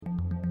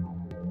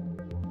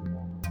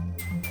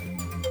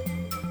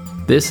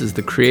This is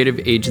the Creative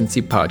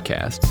Agency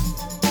Podcast,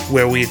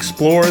 where we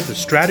explore the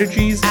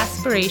strategies,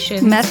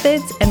 aspirations,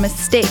 methods, and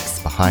mistakes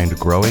behind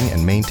growing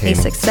and maintaining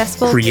a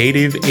successful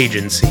creative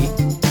agency.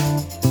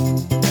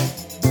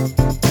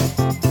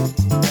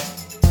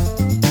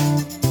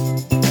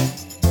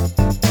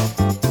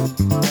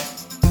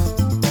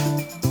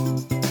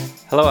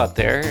 Hello out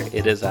there,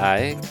 it is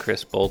I,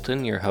 Chris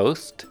Bolton, your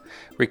host,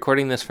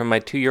 recording this from my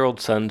 2-year-old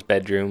son's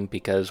bedroom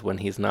because when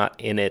he's not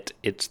in it,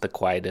 it's the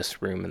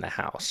quietest room in the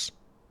house.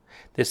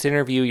 This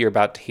interview you're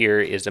about to hear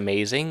is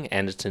amazing,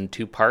 and it's in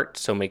 2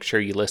 parts, so make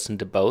sure you listen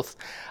to both.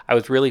 I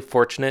was really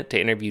fortunate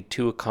to interview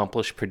 2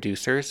 accomplished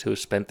producers who have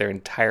spent their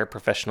entire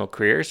professional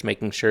careers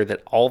making sure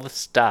that all the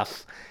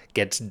stuff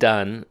gets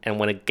done, and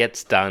when it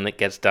gets done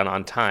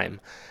on time.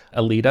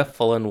 Alida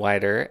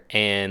Fullenwider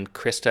and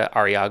Krista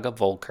Arriaga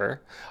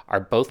Volker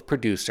are both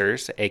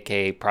producers,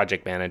 aka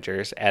project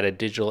managers, at a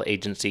digital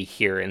agency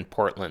here in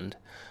Portland.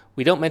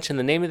 We don't mention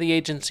the name of the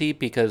agency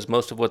because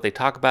most of what they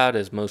talk about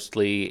is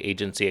mostly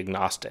agency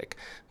agnostic,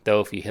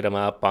 though if you hit them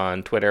up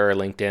on Twitter or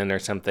LinkedIn or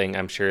something,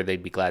 I'm sure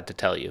they'd be glad to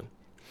tell you.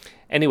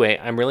 Anyway,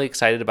 I'm really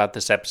excited about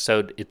this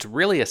episode. It's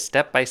really a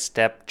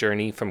step-by-step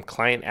journey from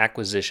client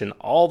acquisition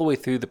all the way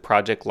through the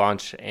project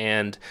launch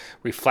and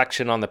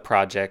reflection on the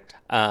project.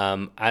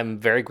 I'm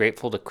very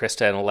grateful to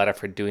Krista and Aletta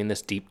for doing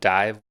this deep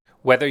dive.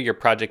 Whether your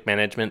project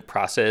management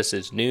process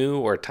is new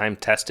or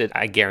time-tested,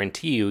 I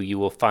guarantee you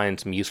will find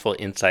some useful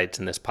insights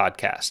in this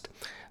podcast.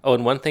 Oh,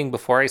 and one thing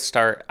before I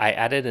start, I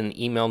added an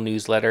email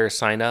newsletter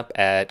sign up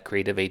at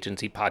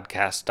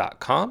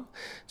creativeagencypodcast.com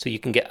so you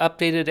can get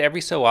updated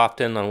every so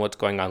often on what's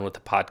going on with the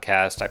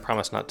podcast. I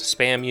promise not to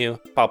spam you.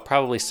 I'll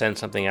probably send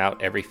something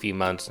out every few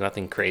months,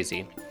 nothing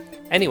crazy.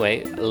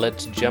 Anyway,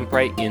 let's jump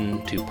right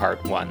into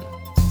part 1.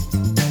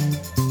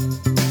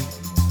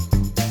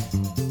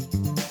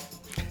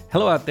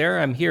 Hello out there,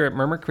 I'm here at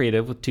Murmur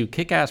Creative with 2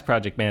 kick-ass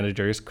project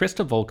managers,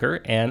 Krista Volker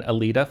and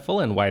Alida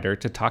Fullenwider,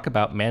 to talk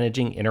about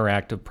managing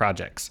interactive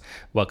projects.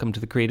 Welcome to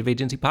the Creative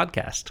Agency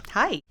Podcast.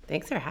 Hi,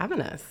 thanks for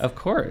having us. Of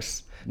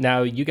course.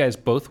 Now, you guys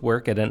both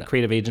work at a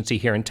creative agency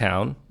here in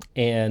town,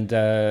 and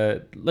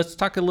let's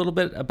talk a little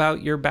bit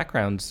about your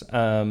backgrounds.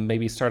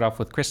 Maybe start off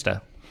with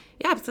Krista.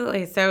 Yeah,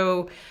 absolutely.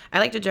 So I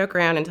like to joke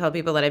around and tell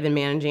people that I've been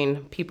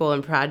managing people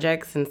and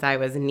projects since I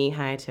was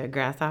knee-high to a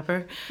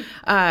grasshopper,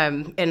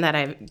 and that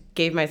I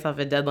gave myself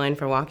a deadline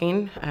for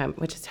walking,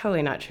 which is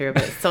totally not true,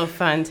 but it's still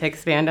fun to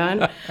expand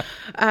on.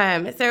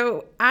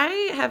 So I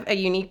have a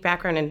unique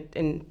background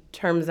in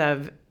terms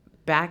of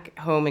back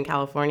home in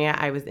California,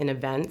 I was in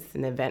events,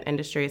 in the event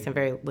industry, so I'm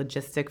very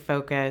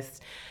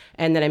logistic-focused.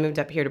 And then I moved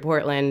up here to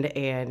Portland,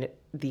 and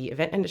the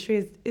event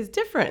industry is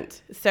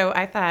different. So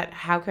I thought,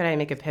 how could I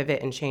make a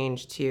pivot and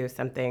change to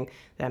something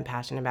that I'm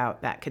passionate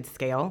about that could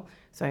scale?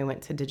 So I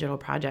went to digital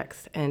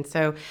projects. And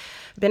so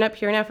I've been up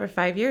here now for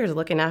 5 years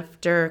looking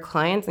after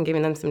clients and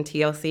giving them some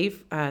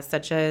TLC,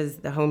 such as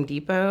the Home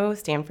Depot,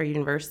 Stanford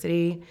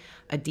University,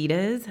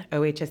 Adidas,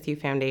 OHSU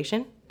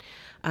Foundation.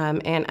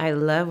 And I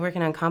love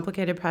working on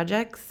complicated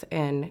projects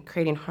and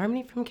creating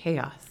harmony from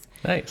chaos.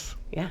 Nice.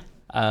 Yeah.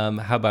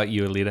 How about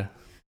you, Alida?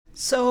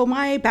 So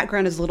my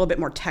background is a little bit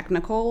more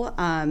technical.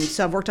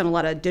 So I've worked on a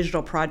lot of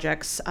digital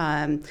projects,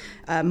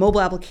 mobile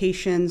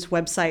applications,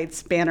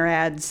 websites, banner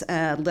ads,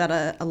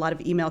 led a lot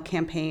of email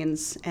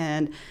campaigns.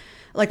 And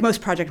like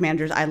most project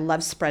managers, I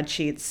love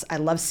spreadsheets. I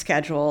love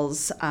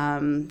schedules.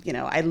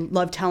 I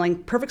love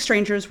telling perfect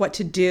strangers what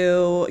to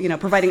do,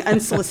 providing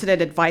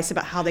unsolicited advice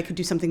about how they could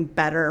do something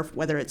better,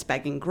 whether it's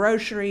bagging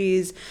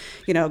groceries,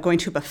 going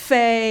to a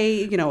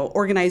buffet,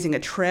 organizing a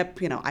trip.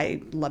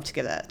 I love to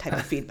give that type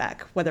of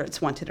feedback, whether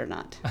it's wanted or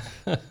not.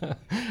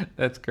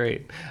 That's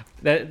great.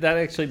 That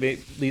actually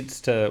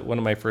leads to one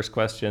of my first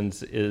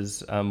questions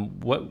is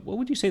what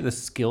would you say the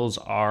skills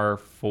are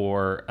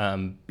for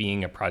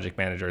being a project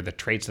manager, the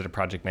traits that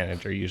a project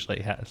manager usually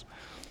has?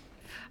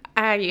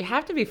 You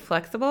have to be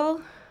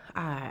flexible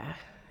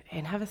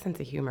and have a sense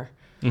of humor.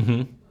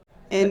 Mm-hmm.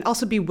 And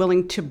also be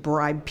willing to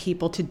bribe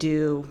people to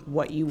do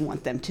what you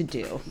want them to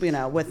do,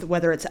 with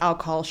whether it's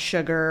alcohol,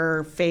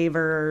 sugar,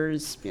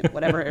 favors,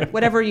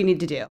 whatever you need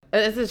to do.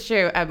 This is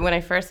true. When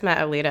I first met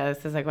Alida,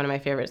 this is like one of my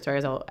favorite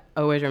stories I'll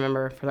always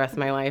remember for the rest of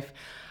my life.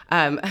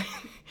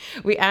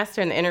 We asked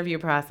her in the interview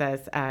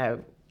process,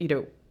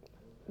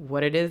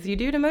 what it is you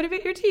do to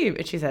motivate your team.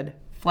 And she said,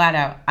 flat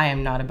out, I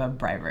am not above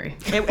bribery.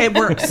 It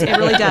works. It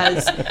really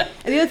does.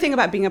 And the other thing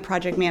about being a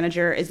project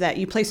manager is that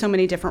you play so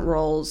many different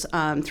roles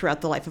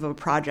throughout the life of a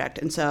project.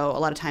 And so a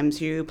lot of times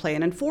you play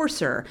an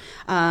enforcer.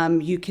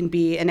 You can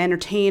be an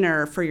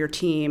entertainer for your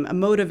team, a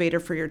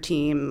motivator for your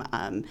team.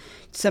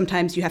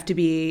 Sometimes you have to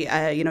be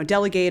a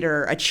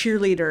delegator, a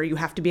cheerleader. You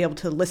have to be able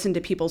to listen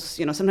to people's,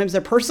 sometimes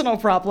their personal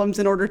problems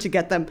in order to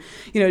get them,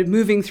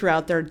 moving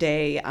throughout their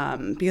day.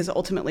 Because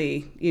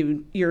ultimately,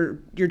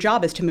 your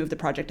job is to move the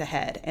project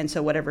ahead. And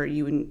so whatever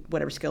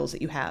skills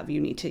that you have,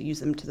 you need to use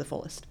them to the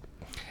fullest.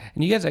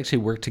 And you guys actually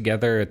work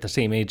together at the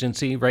same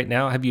agency right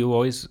now. Have you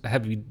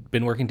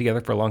been working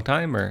together for a long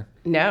time, or?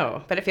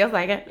 No, but it feels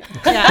like it.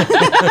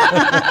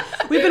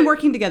 We've been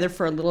working together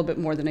for a little bit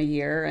more than a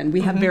year, and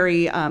we have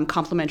very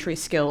complementary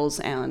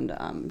skills. And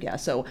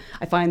so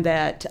I find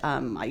that I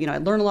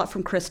learn a lot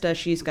from Krista.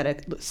 She's got a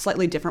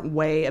slightly different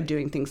way of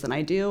doing things than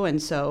I do,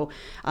 and so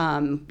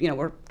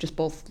we're just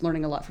both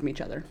learning a lot from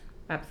each other.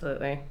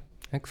 Absolutely.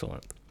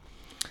 Excellent.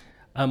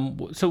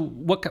 So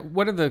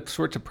what are the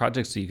sorts of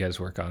projects that you guys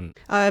work on?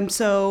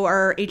 So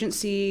our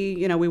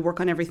agency, we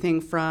work on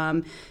everything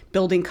from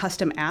building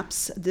custom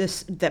apps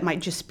that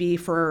might just be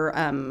for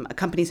a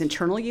company's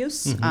internal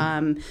use.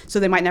 So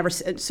they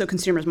might so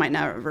consumers might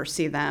never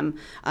see them.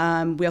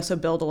 We also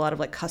build a lot of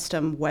like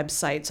custom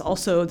websites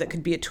also that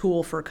could be a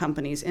tool for a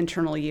company's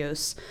internal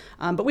use.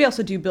 But we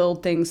also do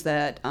build things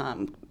that,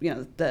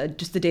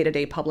 just the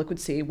day-to-day public would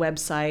see,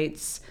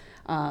 websites,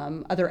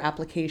 other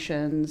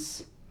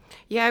applications.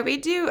 Yeah, we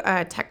do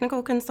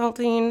technical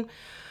consulting.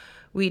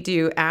 We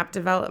do app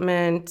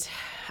development,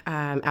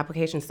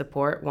 application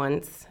support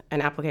once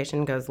an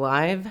application goes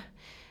live.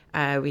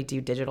 We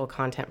do digital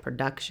content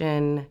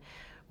production.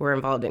 We're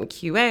involved in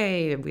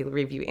QA. We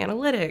review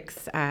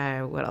analytics.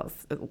 What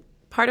else?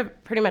 Part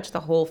of pretty much the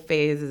whole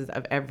phases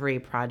of every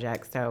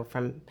project, so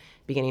from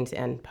beginning to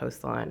end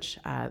post-launch.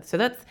 So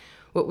that's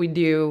what we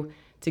do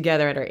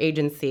together at our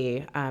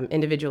agency.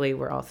 Individually,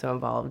 we're also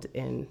involved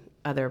in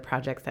other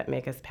projects that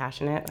make us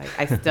passionate. Like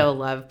I still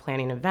love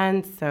planning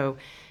events, so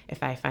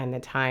if I find the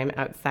time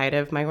outside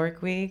of my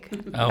work week,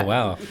 oh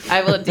wow,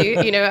 I will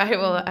do.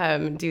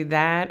 Do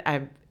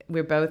that.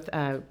 We're both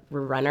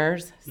we're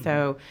runners,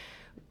 so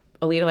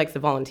Alita likes to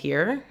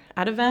volunteer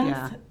at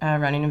events,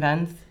 running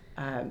events.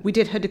 We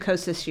did Hood to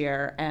Coast this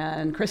year,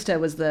 and Krista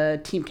was the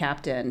team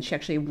captain. She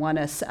actually won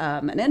us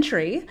an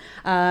entry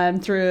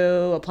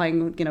through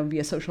applying,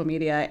 via social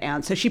media.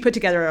 And so she put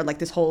together like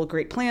this whole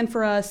great plan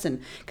for us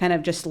and kind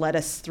of just led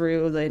us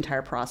through the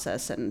entire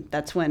process. And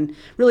that's when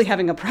really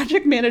having a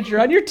project manager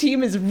on your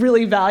team is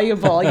really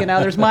valuable.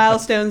 There's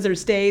milestones,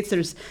 there's dates,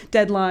 there's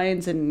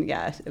deadlines, and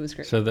it was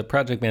great. So the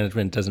project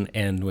management doesn't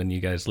end when you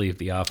guys leave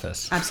the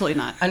office? Absolutely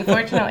not.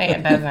 Unfortunately,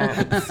 it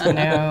doesn't.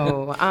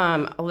 No.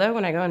 Although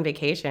when I go on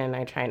vacation,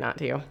 I try not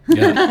to.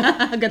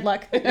 Yeah. Good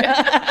luck.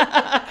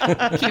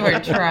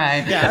 Keyword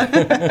try.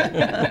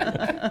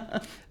 Yeah.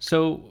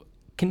 So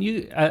can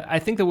you, I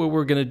think that what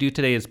we're going to do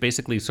today is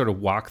basically sort of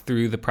walk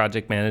through the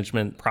project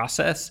management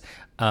process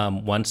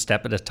one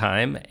step at a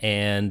time.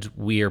 And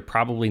we are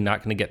probably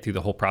not going to get through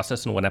the whole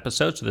process in one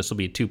episode. So this will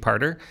be a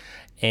two-parter.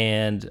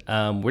 And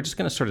we're just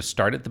going to sort of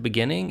start at the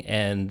beginning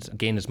and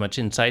gain as much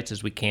insights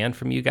as we can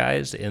from you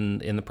guys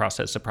in the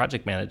process of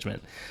project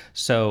management.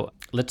 So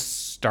let's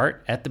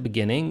start at the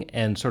beginning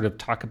and sort of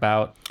talk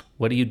about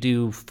what do you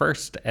do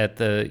first at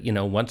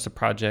once the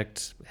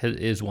project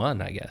is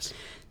won, I guess.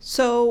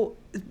 So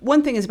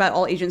one thing is about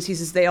all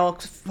agencies is they all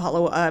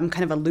follow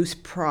kind of a loose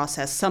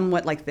process,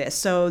 somewhat like this.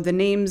 So the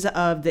names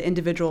of the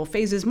individual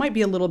phases might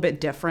be a little bit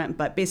different,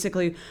 but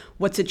basically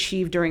what's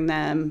achieved during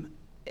them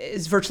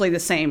is virtually the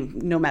same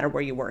no matter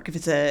where you work. If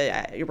it's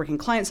you're working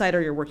client side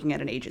or you're working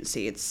at an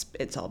agency,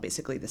 it's all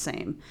basically the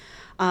same.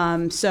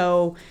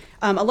 So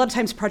a lot of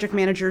times project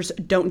managers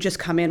don't just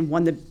come in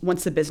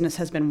once the business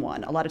has been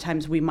won. A lot of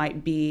times we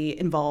might be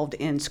involved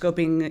in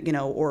scoping,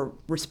 or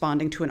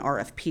responding to an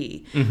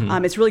RFP.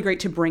 Mm-hmm. It's really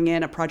great to bring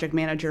in a project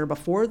manager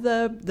before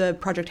the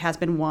project has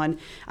been won,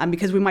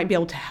 because we might be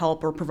able to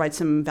help or provide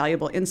some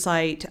valuable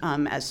insight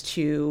as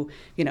to,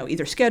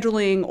 either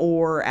scheduling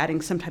or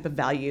adding some type of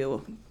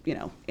value,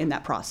 in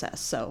that process.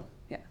 So.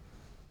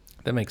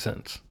 That makes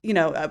sense.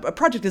 A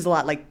project is a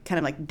lot kind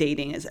of like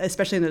dating,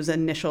 especially in those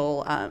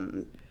initial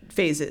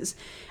phases.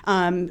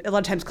 A lot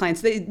of times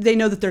clients, they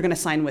know that they're going to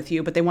sign with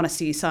you, but they want to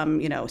see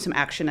some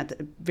action at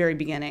the very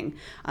beginning.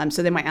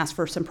 So they might ask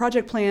for some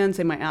project plans.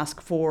 They might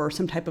ask for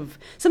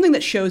something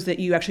that shows that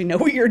you actually know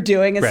what you're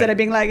doing instead of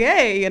being like,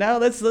 hey,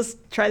 let's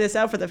try this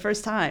out for the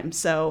first time.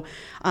 So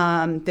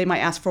they might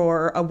ask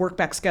for a work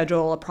back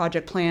schedule, a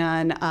project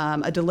plan,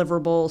 a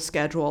deliverable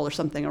schedule, or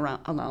something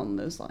along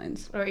those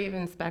lines. Or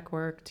even spec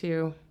work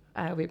too.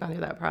 We've gone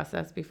through that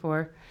process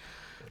before.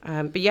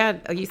 But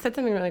yeah, you said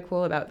something really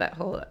cool about that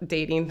whole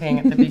dating thing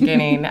at the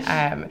beginning.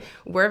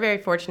 We're very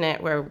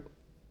fortunate where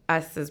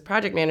us as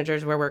project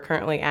managers, where we're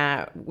currently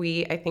at,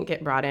 I think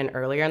get brought in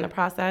earlier in the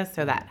process,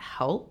 so that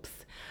helps.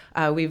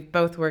 We've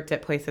both worked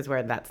at places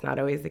where that's not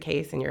always the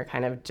case, and you're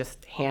kind of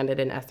just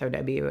handed an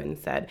SOW and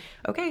said,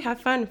 okay,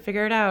 have fun,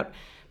 figure it out.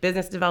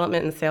 Business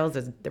development and sales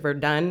we're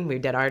done. We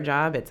did our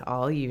job. It's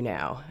all you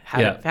now.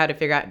 How to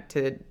figure out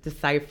to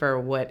decipher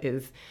what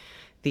is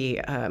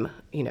the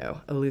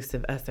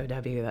elusive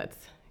SOW that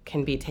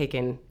can be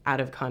taken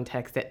out of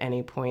context at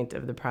any point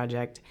of the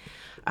project.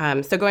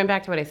 So going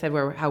back to what I said,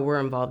 how we're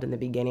involved in the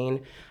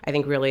beginning, I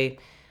think really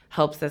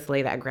helps us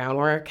lay that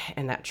groundwork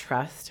and that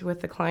trust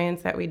with the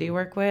clients that we do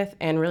work with,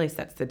 and really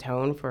sets the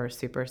tone for a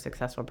super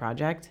successful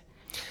project.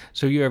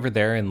 So you ever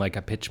there in like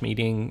a pitch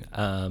meeting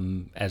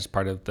as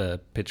part of the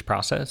pitch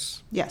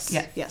process? Yes.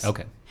 Yes.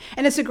 Okay.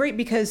 And it's great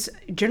because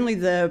generally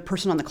the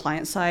person on the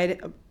client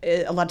side,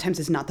 a lot of times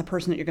is not the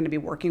person that you're going to be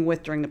working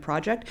with during the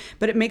project,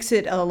 but it makes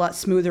it a lot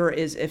smoother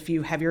is if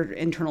you have your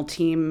internal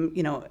team,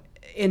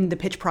 in the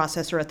pitch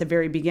process or at the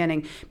very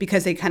beginning,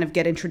 because they kind of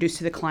get introduced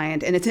to the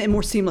client and it's a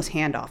more seamless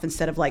handoff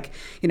instead of like,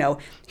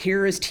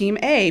 here is team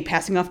A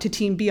passing off to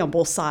team B on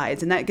both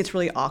sides. And that gets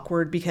really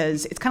awkward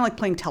because it's kind of like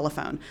playing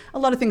telephone. A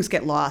lot of things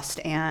get lost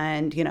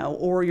and,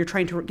 or you're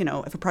trying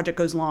to, if a project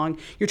goes long,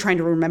 you're trying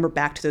to remember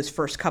back to those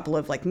first couple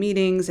of like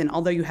meetings. And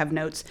although you have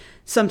notes,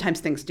 sometimes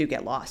things do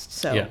get lost.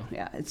 So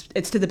yeah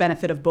it's to the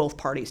benefit of both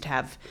parties to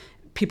have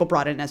people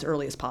brought in as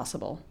early as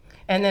possible.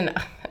 And then,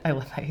 I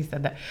love how you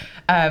said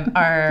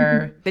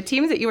that, the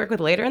teams that you work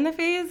with later in the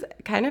phase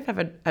kind of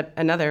have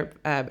another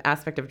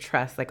aspect of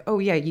trust, like, oh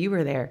yeah, you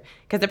were there.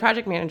 Because the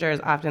project manager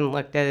is often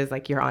looked at as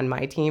like, you're on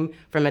my team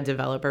from a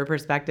developer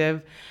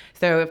perspective.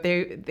 So if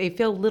they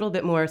feel a little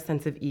bit more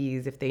sense of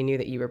ease if they knew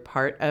that you were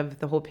part of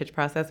the whole pitch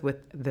process with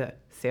the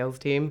sales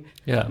team.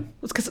 Yeah.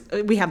 It's because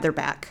we have their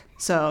back.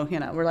 So,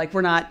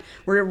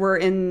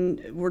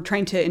 we're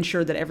trying to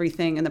ensure that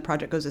everything in the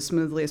project goes as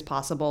smoothly as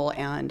possible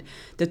and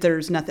that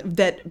there's nothing,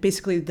 that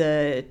basically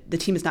the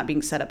team is not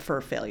being set up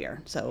for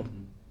failure. So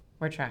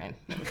we're trying.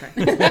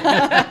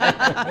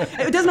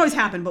 It doesn't always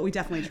happen, but we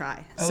definitely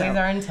try. Always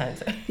our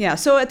intent. Yeah.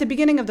 So at the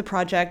beginning of the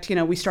project,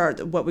 we start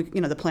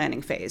the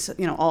planning phase.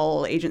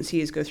 All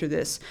agencies go through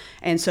this.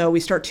 And so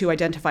we start to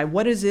identify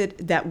what is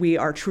it that we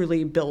are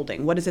truly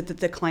building? What is it that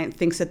the client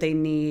thinks that they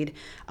need?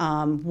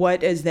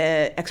 What is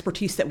the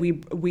expertise that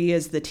we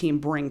as the team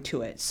bring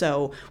to it?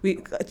 So a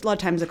lot of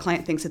times the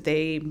client thinks that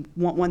they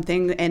want one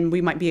thing and we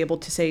might be able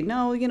to say,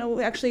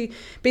 no, actually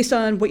based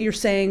on what you're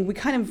saying, we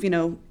kind of,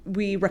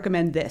 we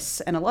recommend this.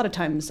 And a lot of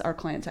times our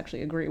clients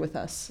actually agree with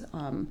us.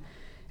 And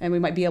we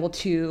might be able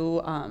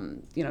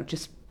to,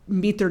 just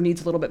meet their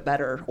needs a little bit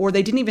better, or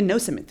they didn't even know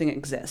something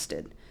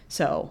existed.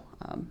 So,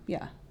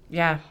 yeah.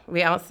 Yeah.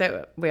 We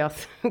also,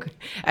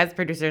 as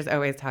producers,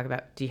 always talk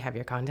about, do you have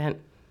your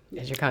content?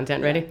 Is your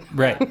content ready?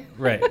 Right.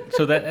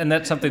 So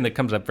that's something that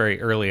comes up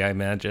very early, I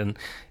imagine,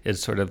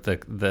 is sort of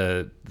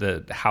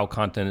the how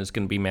content is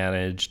going to be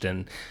managed.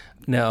 And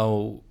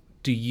now,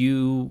 do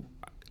you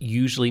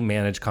usually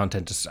manage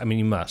content?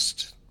 You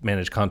must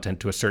manage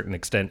content to a certain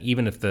extent,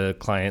 even if the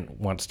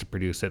client wants to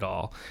produce it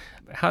all.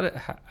 How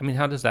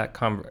does that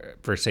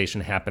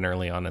conversation happen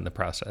early on in the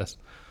process?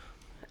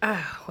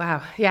 Oh,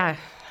 wow. Yeah.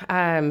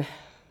 I'm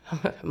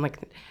like,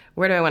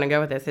 where do I want to go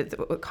with this?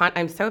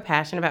 I'm so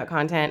passionate about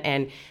content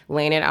and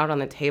laying it out on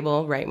the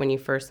table right when you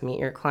first meet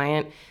your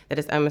client that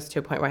it's almost to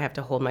a point where I have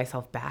to hold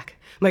myself back,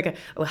 like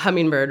a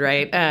hummingbird,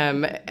 right?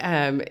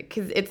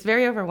 Because it's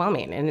very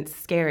overwhelming and it's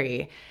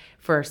scary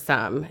for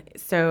some.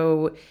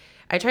 So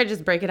I try to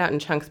just break it out in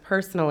chunks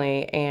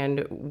personally,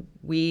 and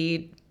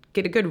we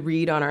get a good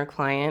read on our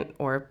client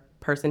or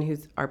person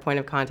who's our point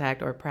of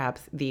contact or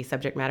perhaps the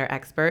subject matter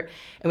expert,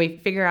 and we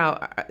figure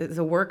out, is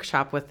a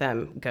workshop with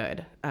them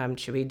good?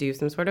 Should we do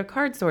some sort of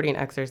card sorting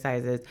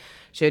exercises?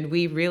 Should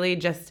we really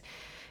just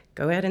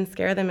go ahead and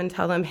scare them and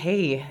tell them,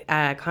 hey,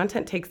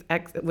 content takes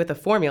X, with a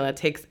formula,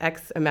 takes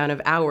X amount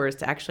of hours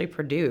to actually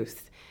produce?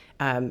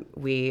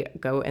 We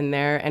go in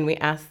there and we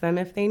ask them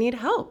if they need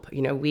help.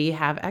 We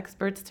have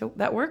experts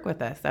that work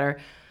with us that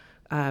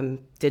are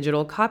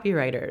digital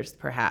copywriters,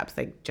 perhaps,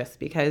 like just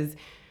because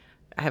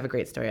I have a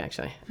great story,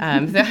 actually.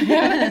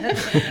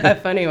 A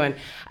funny one.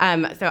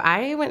 So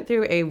I went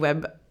through a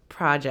web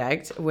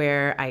project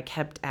where I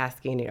kept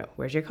asking,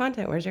 where's your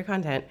content? Where's your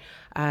content?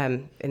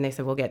 And they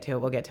said, we'll get to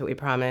it, we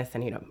promise.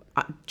 And,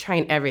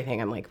 trying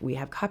everything. I'm like, we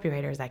have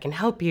copywriters, I can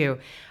help you.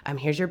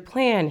 Here's your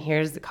plan.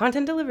 Here's the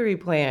content delivery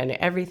plan.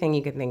 Everything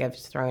you could think of,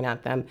 just throwing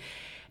at them.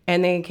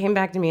 And they came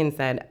back to me and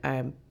said,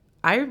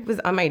 I was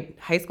on my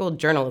high school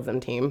journalism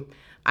team.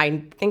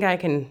 I think I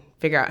can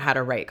figure out how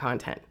to write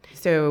content.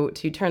 So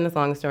to turn this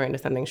long story into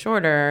something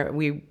shorter,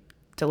 we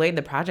delayed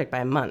the project by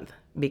a month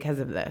because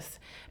of this.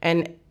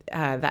 And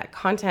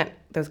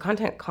those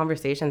content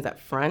conversations up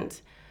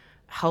front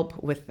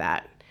help with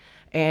that.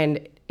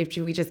 And if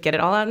we just get it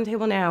all out on the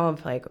table now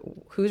of like,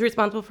 who's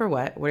responsible for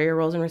what are your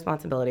roles and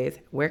responsibilities,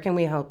 where can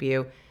we help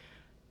you,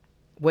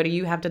 what do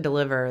you have to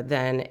deliver,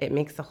 then it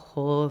makes the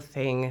whole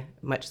thing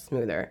much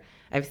smoother.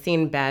 I've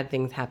seen bad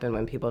things happen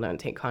when people don't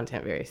take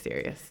content very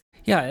serious.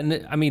 Yeah,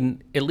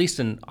 and at least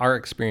in our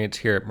experience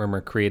here at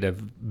Murmur Creative,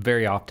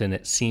 very often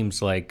it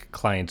seems like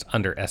clients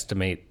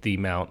underestimate the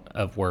amount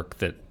of work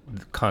that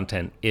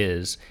content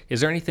is.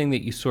 Is there anything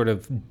that you sort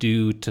of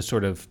do to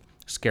sort of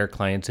scare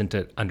clients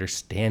into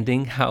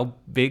understanding how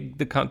big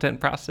the content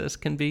process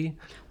can be?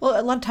 Well,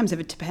 a lot of times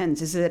it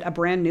depends. Is it a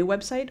brand new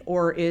website,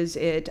 or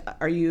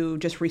are you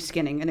just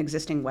reskinning an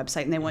existing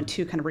website and they want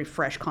to kind of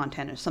refresh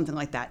content or something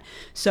like that?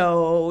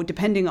 So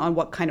depending on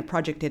what kind of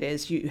project it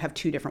is, you have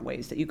two different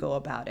ways that you go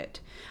about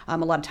it. A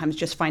lot of times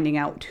just finding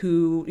out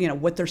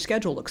what their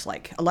schedule looks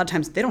like. A lot of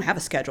times they don't have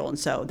a schedule, and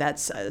so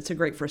that's a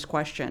great first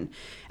question.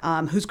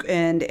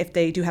 And if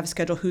they do have a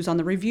schedule, who's on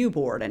the review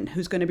board and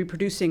who's going to be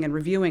producing and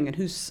reviewing and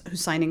who's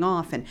who's signing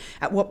off, and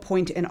at what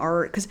point in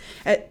our, because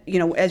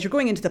as you're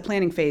going into the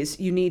planning phase,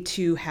 you need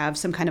to have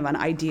some kind of an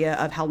idea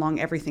of how long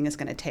everything is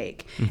going to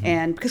take.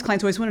 And because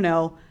clients always want to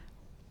know,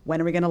 when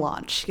are we going to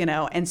launch?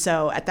 And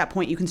so at that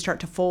point, you can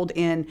start to fold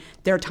in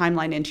their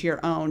timeline into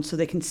your own so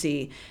they can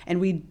see. And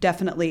we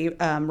definitely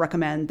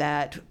recommend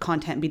that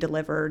content be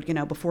delivered,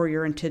 before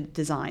you're into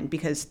design,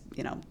 because,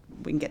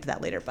 we can get to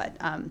that later. But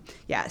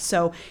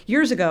so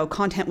years ago,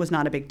 content was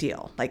not a big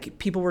deal. Like,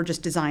 people were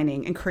just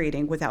designing and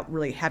creating without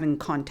really having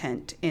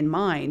content in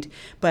mind.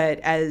 But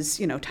as,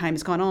 time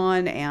has gone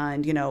on,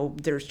 and,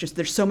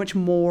 there's so much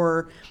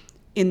more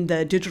in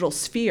the digital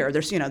sphere.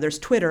 There's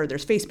Twitter,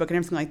 there's Facebook, and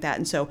everything like that.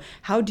 And so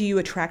how do you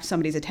attract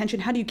somebody's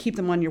attention? How do you keep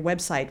them on your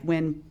website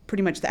when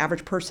pretty much the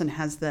average person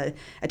has the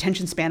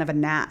attention span of a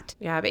gnat?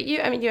 Yeah, but you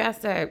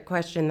asked a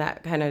question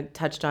that kind of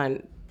touched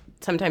on,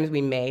 sometimes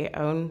we may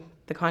own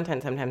the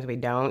content, sometimes we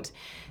don't.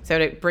 So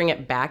to bring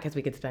it back, because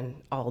we could spend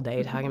all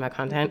day talking about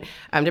content,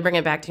 to bring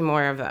it back to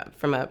more of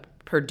from a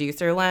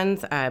producer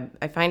lens,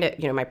 I find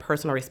it, my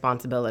personal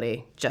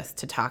responsibility just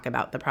to talk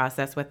about the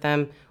process with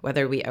them,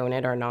 whether we own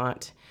it or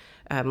not.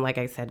 Like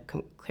I said,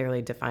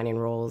 clearly defining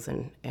roles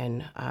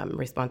and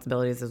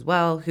responsibilities as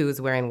well. Who's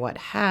wearing what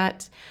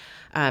hat?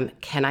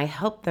 Can I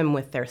help them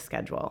with their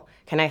schedule?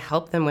 Can I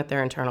help them with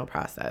their internal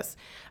process?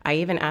 I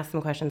even ask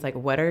them questions like,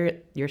 what are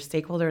your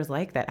stakeholders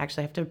like that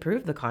actually have to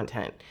approve the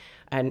content?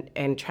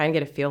 And try and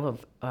get a feel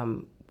of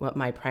what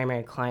my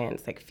primary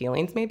clients'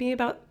 feelings may be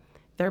about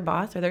their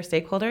boss or their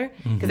stakeholder.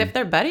 Because if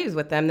they're buddies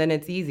with them, then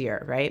it's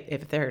easier, right?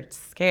 If they're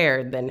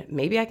scared, then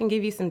maybe I can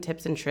give you some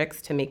tips and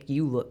tricks to make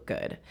you look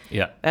good.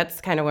 Yeah.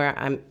 That's kind of where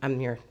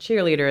I'm your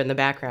cheerleader in the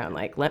background.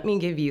 Let me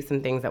give you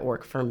some things that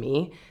work for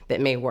me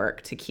that may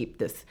work to keep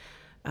this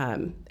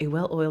a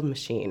well-oiled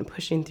machine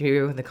pushing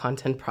through the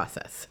content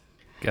process.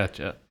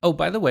 Gotcha. Oh,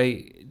 by the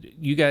way,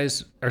 you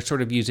guys are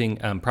sort of using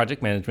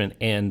project management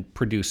and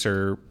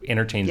producer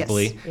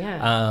interchangeably.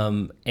 Yes.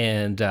 Yeah.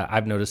 And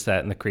I've noticed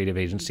that in the creative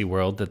agency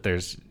world that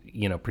there's,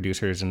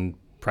 producers and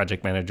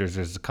project managers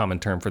is a common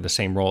term for the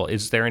same role.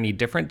 Is there any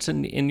difference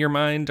in your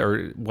mind,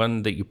 or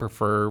one that you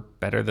prefer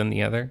better than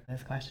the other?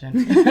 This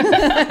question.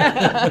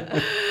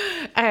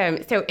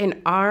 So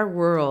in our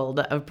world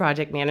of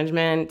project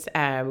management,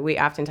 we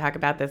often talk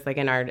about this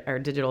in our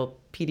digital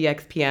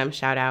PDX PM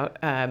shout out.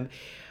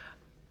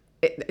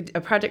 A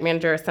project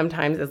manager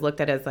sometimes is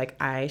looked at as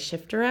I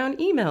shift around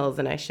emails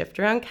and I shift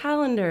around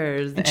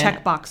calendars. And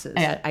check boxes.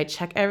 I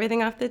check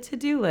everything off the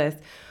to-do list.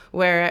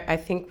 Where I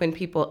think when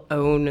people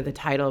own the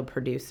title of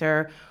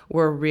producer,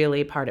 we're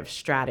really part of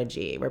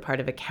strategy. We're part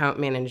of account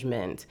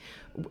management.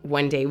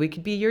 One day we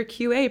could be your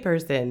QA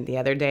person. The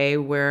other day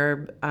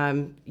we're,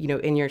 in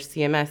your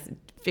CMS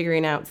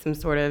figuring out some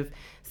sort of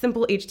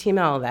simple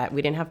HTML that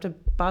we didn't have to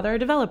bother a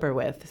developer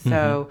with.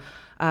 So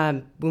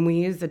when we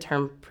use the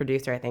term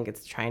producer, I think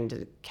it's trying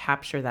to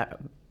capture that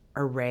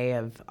array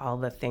of all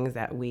the things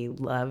that we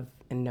love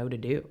and know to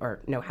do or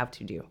know how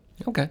to do.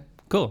 Okay,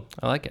 cool.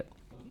 I like it.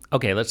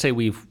 Okay, let's say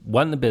we've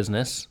won the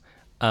business.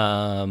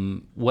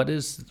 What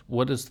is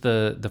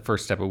the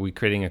first step? Are we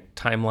creating a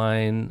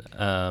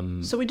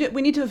timeline? So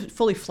we need to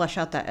fully flesh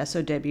out that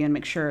SOW and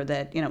make sure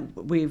that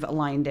we've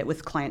aligned it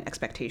with client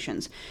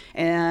expectations.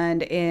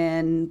 And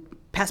in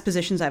past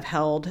positions I've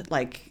held,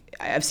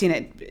 I've seen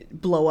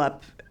it blow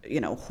up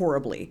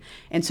horribly.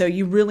 And so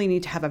you really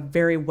need to have a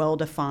very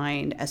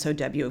well-defined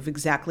SOW of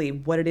exactly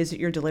what it is that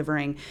you're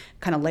delivering,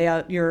 kind of lay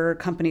out your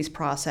company's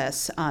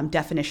process,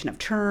 definition of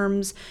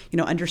terms,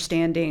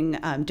 understanding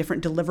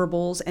different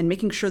deliverables, and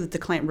making sure that the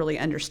client really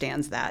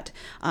understands that.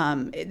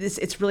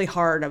 It's really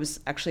hard. I was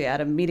actually at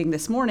a meeting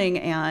this morning,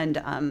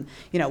 and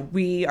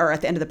we are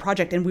at the end of the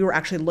project, and we were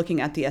actually looking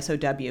at the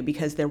SOW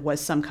because there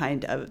was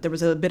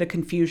a bit of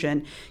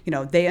confusion.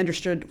 They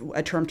understood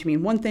a term to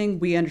mean one thing,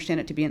 we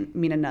understand it to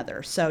mean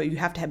another. So you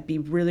have to be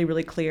really,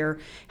 really clear.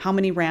 How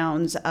many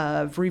rounds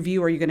of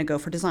review are you going to go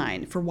for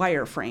design, for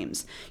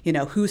wireframes?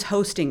 Who's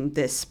hosting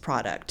this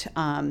product?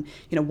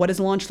 What does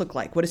launch look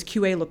like? What does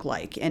QA look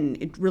like?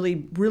 And it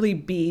really, really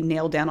be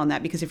nailed down on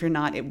that, because if you're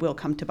not, it will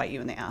come to bite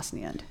you in the ass in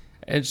the end.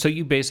 And so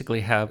you basically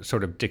have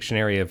sort of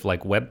dictionary of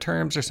web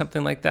terms or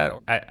something like that.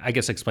 I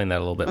guess explain that a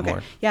little bit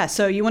more. Yeah.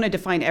 So you want to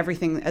define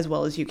everything as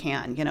well as you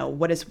can.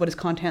 What does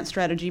content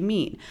strategy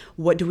mean?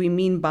 What do we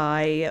mean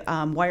by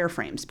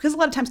wireframes? Because a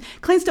lot of times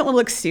clients don't want to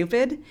look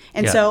stupid,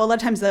 and so a lot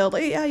of times they'll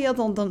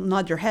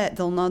nod their head.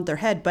 They'll nod their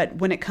head. But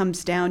when it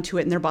comes down to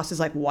it, and their boss is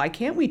like, "Why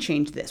can't we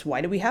change this?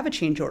 Why do we have a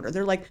change order?"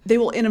 They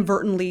will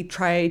inadvertently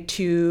try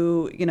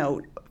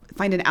to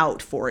find an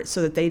out for it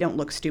so that they don't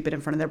look stupid in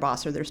front of their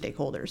boss or their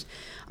stakeholders.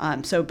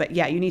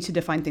 You need to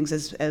define things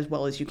as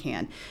well as you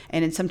can.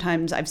 And then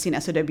sometimes I've seen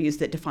SOWs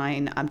that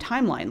define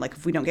timeline,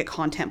 if we don't get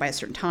content by a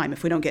certain time,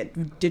 if we don't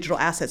get digital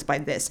assets by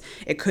this,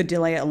 it could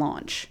delay a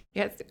launch.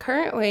 Yes,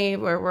 currently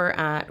where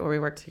we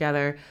work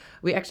together,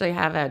 we actually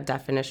have a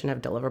definition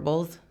of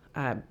deliverables,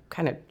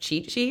 kind of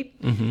cheat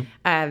sheet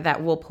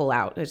that we'll pull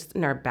out. It's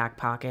in our back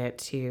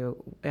pocket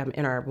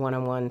in our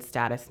one-on-one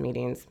status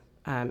meetings.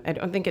 I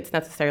don't think it's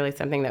necessarily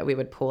something that we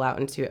would pull out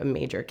into a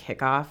major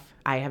kickoff.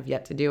 I have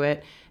yet to do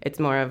it. It's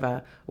more of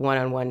a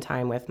one-on-one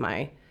time with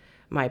my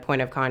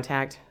point of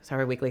contact, so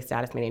our weekly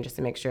status meeting, just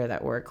to make sure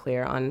that we're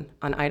clear on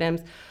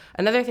items.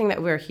 Another thing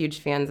that we're huge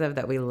fans of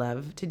that we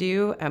love to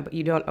do, but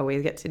you don't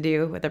always get to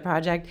do with a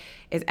project,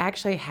 is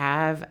actually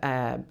have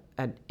an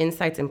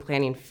insights and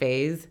planning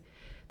phase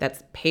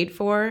that's paid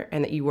for,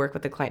 and that you work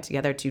with the client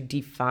together to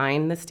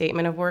define the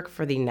statement of work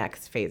for the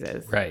next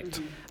phases. Right.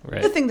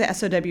 The thing that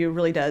SOW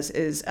really does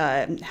is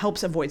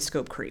helps avoid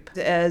scope creep.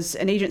 As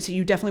an agency,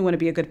 you definitely want to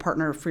be a good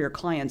partner for your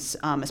clients,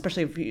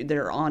 especially if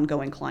they're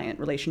ongoing client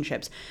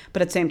relationships.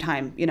 But at the same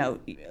time,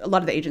 a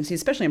lot of the agencies,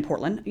 especially in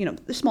Portland,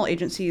 they're small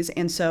agencies,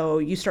 and so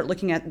you start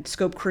looking at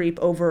scope creep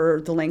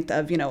over the length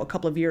of a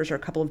couple of years or a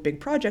couple of big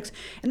projects,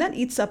 and that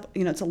eats up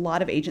it's a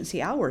lot of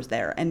agency hours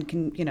there, and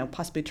can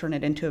possibly turn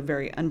it into a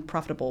very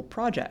unprofitable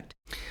project.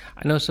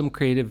 I know some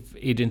creative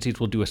agencies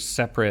will do a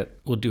separate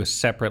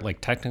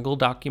like technical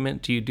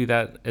document. Do you do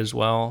that as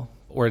well,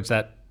 or is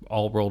that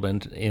all rolled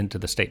into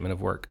the statement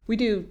of work? We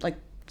do like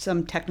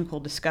some technical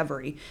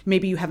discovery.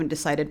 Maybe you haven't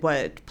decided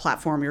what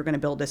platform you're going to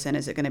build this in.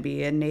 Is it going to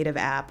be a native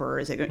app, or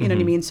is it, you know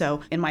what I mean?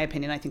 So in my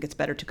opinion, I think it's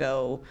better to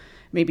go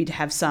maybe to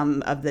have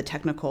some of the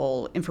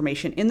technical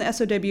information in the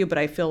SOW, but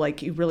I feel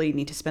like you really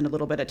need to spend a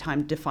little bit of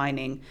time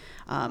defining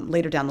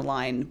later down the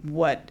line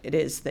what it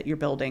is that you're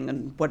building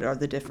and what are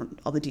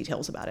all the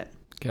details about it.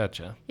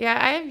 Gotcha. Yeah,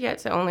 I have yet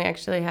to only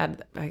actually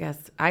had, I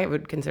guess I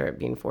would consider it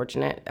being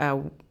fortunate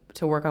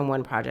to work on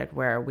one project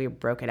where we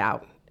broke it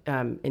out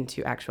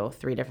into actual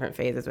 3 different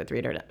phases with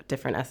 3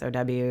 different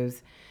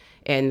SOWs.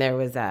 And there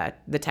was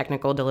the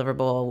technical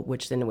deliverable,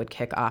 which then would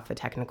kick off a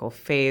technical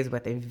phase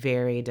with a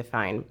very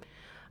defined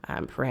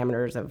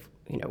parameters of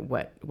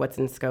what's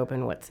in scope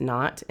and what's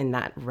not in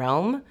that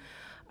realm.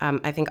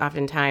 I think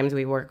oftentimes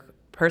we work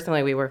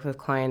with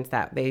clients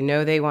that they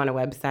know they want a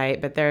website,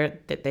 but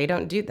they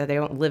don't do that. They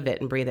don't live it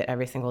and breathe it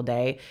every single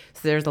day.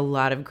 So there's a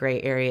lot of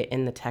gray area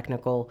in the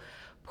technical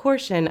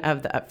portion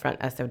of the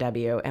upfront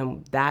SOW,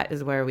 and that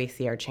is where we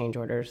see our change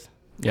orders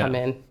come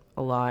in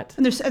a lot.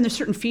 And there's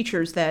certain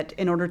features that,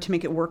 in order to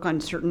make it work on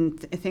certain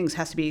things,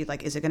 has to be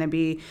like,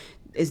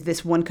 is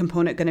this one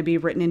component going to be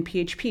written in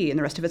PHP and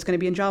the rest of it's going to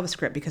be in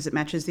JavaScript because it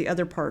matches the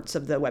other parts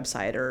of the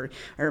website, or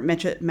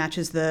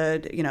matches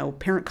the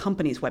parent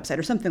company's website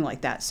or something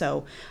like that.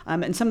 So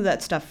and some of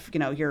that stuff,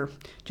 your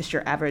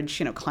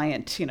average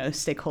client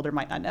stakeholder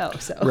might not know.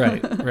 So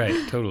right,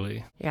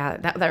 totally. Yeah,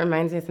 that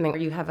reminds me of something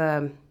where you have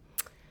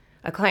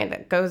a client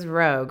that goes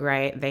rogue,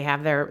 right? They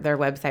have their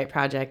website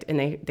project and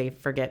they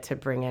forget to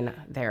bring in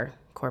their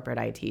corporate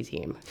IT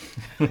team.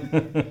 You've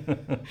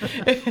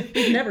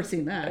never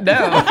seen that. No.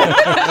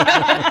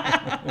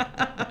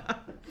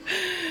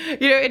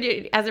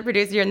 And as a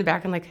producer, you're in the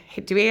background like,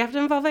 hey, do we have to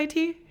involve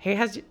IT? Hey,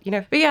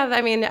 But yeah,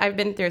 I mean, I've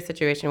been through a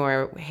situation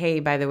where, hey,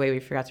 by the way, we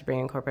forgot to bring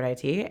in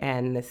corporate IT,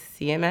 and the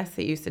CMS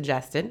that you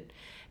suggested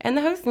and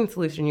the hosting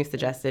solution you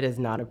suggested is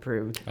not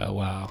approved. Oh,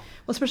 wow. Well,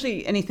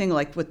 especially anything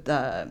like with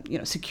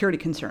security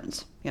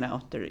concerns.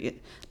 A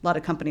lot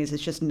of companies,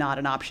 it's just not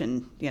an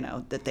option.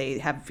 That they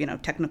have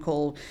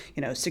technical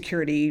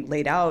security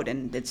laid out,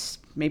 and it's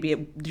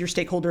maybe your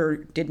stakeholder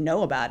didn't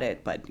know about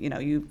it, but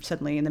you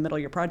suddenly in the middle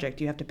of your project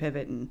you have to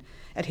pivot and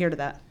adhere to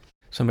that.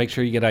 So make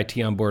sure you get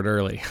IT on board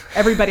early.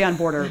 Everybody on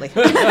board early.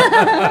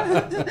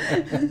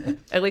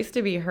 At least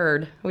to be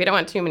heard. We don't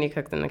want too many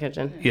cooks in the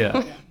kitchen.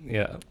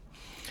 Yeah.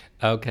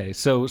 Okay,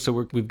 so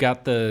we've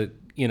got the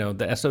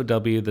the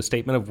SOW, the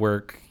statement of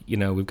work.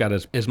 We've got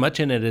as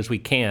much in it as we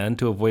can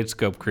to avoid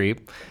scope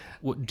creep.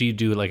 Do you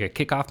do like a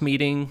kickoff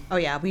meeting? Oh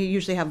yeah, we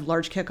usually have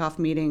large kickoff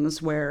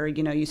meetings where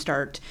you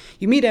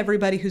meet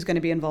everybody who's going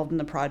to be involved in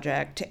the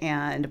project,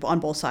 and on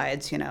both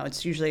sides.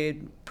 It's usually a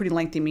pretty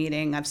lengthy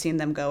meeting. I've seen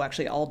them go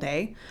actually all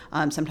day,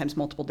 sometimes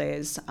multiple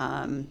days.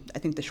 I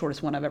think the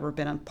shortest one I've ever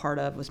been a part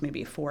of was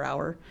maybe a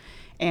 4-hour.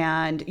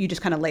 And you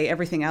just kind of lay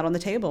everything out on the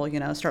table,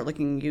 start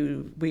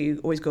looking. We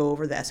always go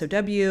over the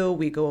SOW.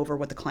 We go over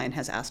what the client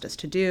has asked us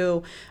to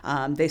do.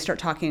 They start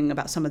talking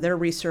about some of their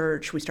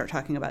research. We start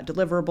talking about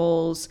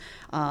deliverables,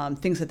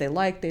 things that they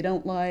like, they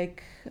don't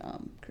like.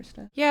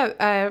 Krista?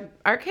 Yeah,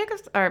 our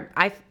kickoffs are,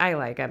 I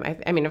like them.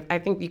 I mean, I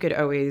think you could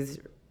always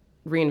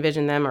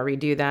re-envision them or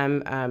redo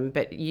them,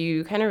 but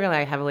you kind of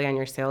rely heavily on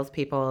your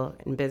salespeople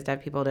and biz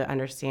dev people to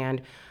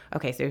understand,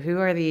 okay, so who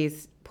are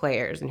these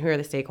players and who are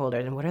the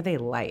stakeholders and what are they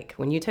like?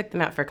 When you took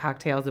them out for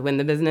cocktails to win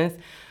the business,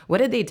 what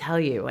did they tell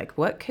you? Like,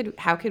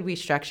 how could we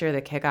structure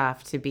the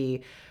kickoff to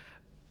be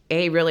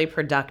A, really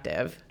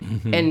productive,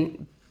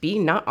 and B,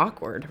 not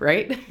awkward,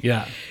 right?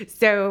 Yeah.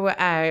 So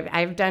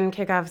I've done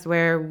kickoffs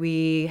where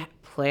we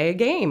play a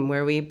game,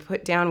 where we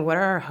put down what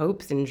are our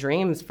hopes and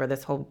dreams for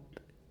this whole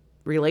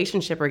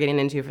relationship we're getting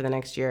into for the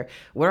next year.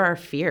 What are our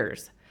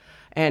fears?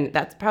 And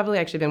that's probably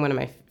actually been one of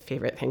my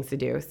favorite things to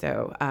do.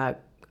 So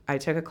I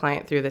took a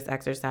client through this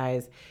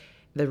exercise.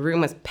 The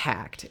room was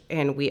packed,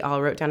 and we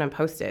all wrote down on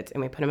Post-its,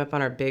 and we put them up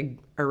on our big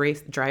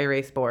dry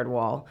erase board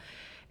wall.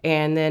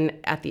 And then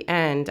at the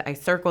end, I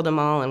circled them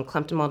all and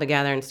clumped them all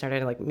together and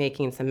started like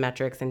making some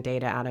metrics and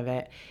data out of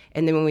it.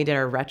 And then when we did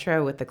our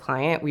retro with the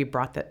client, we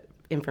brought the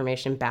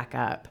information back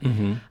up.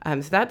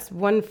 So that's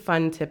one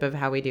fun tip of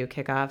how we do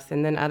kickoffs.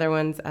 And then other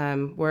ones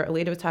where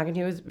Alita was talking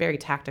to was very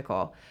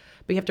tactical.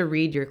 But you have to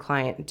read your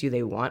client. Do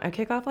they want a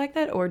kickoff like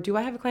that? Or do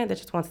I have a client that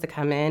just wants to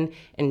come in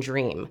and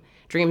dream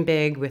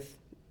big with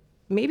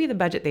maybe the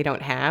budget they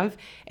don't have?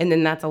 And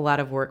then that's a lot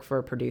of work for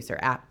a producer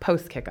at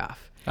post kickoff,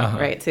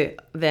 right? To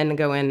then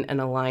go in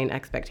and align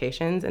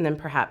expectations and then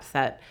perhaps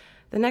set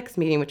the next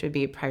meeting, which would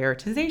be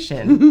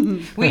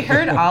prioritization. We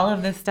heard all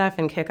of this stuff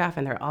in kickoff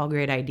and they're all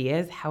great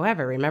ideas.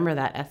 However, remember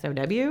that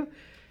SOW?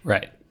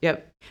 Right.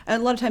 Yep.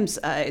 And a lot of times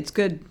it's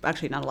good,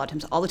 actually not a lot of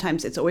times, all the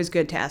times it's always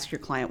good to ask your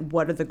client,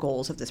 what are the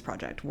goals of this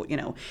project?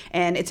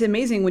 And it's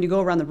amazing when you go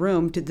around the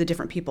room to the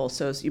different people.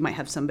 So you might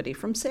have somebody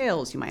from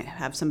sales, you might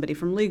have somebody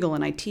from legal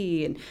and IT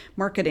and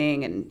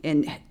marketing,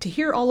 and to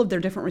hear all of their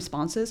different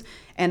responses.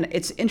 And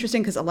it's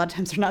interesting because a lot of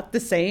times they're not the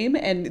same,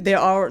 and they're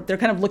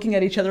kind of looking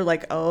at each other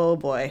like, oh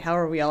boy, how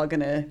are we all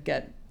going to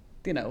get,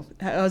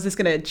 how is this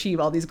going to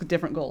achieve all these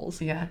different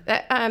goals? Yeah.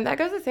 That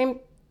goes the same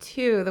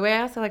too. The way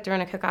I also like to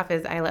run a kickoff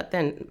is I let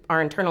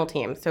our internal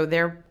team, so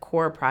their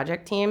core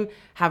project team,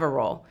 have a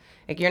role.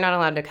 Like you're not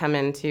allowed to come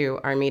into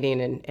our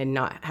meeting and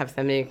not have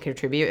somebody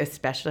contribute,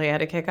 especially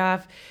at a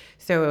kickoff.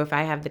 So if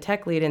I have the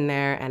tech lead in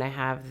there and I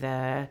have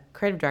the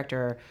creative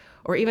director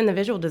or even the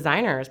visual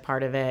designer as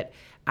part of it,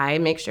 I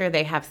make sure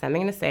they have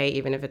something to say,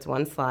 even if it's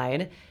one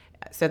slide,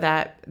 so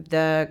that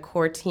the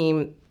core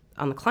team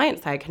on the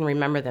client side can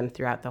remember them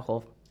throughout the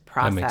whole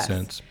process. That makes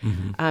sense.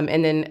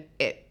 And then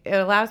it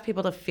allows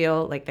people to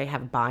feel like they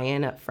have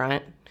buy-in up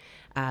front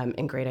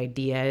and great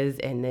ideas,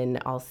 and then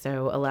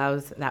also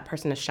allows that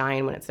person to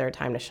shine when it's their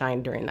time to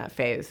shine during that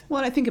phase.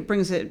 Well, I think it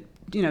brings it,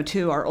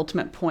 to our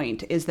ultimate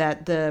point is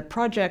that the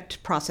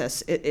project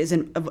process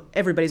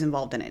everybody's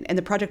involved in it, and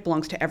the project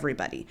belongs to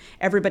everybody.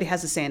 Everybody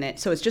has a say in it,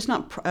 so it's just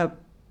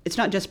it's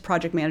not just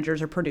project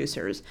managers or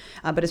producers,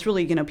 but it's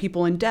really,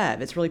 people in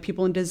dev, it's really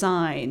people in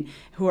design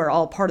who are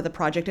all part of the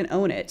project and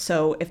own it.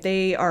 So if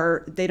they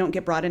don't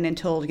get brought in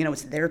until,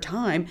 it's their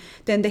time,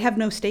 then they have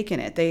no stake in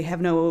it. They have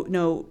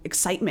no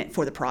excitement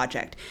for the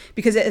project,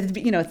 because,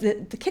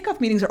 the kickoff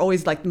meetings are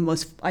always like one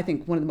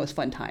of the most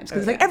fun times,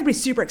 because like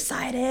everybody's super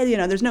excited,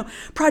 there's no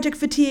project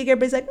fatigue.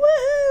 Everybody's like,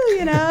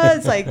 woohoo,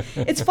 it's like,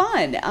 it's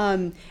fun.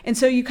 And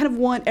so you kind of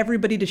want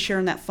everybody to share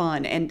in that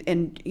fun. And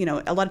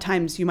a lot of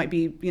times you might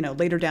be,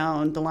 later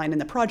down the line in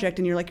the project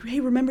and you're like, hey,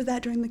 remember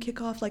that during the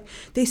kickoff, like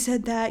they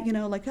said that,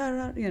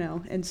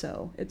 and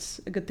so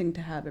it's a good thing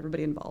to have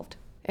everybody involved.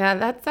 Yeah,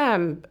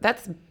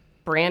 that's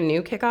brand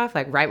new kickoff,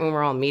 like right when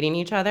we're all meeting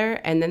each other.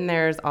 And then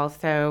there's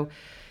also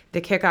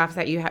the kickoffs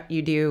that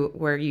you do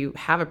where you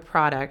have a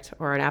product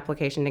or an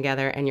application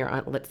together and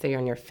let's say you're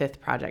on your 5th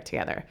project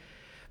together.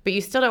 But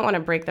you still don't want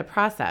to break the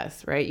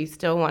process, right? You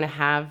still want to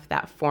have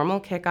that formal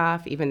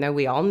kickoff, even though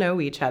we all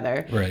know each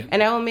other. Right.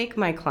 And I will make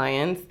my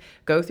clients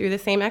go through the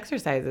same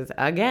exercises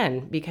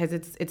again, because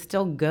it's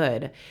still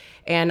good.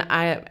 And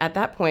at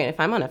that point, if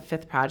I'm on a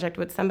 5th project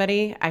with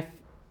somebody, I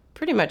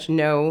pretty much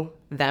know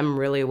them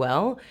really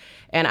well,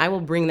 and I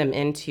will bring them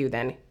into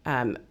then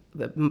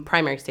the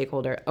primary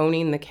stakeholder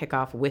owning the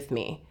kickoff with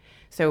me.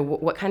 So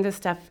what kinds of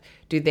stuff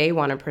do they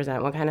want to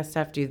present? What kind of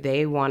stuff do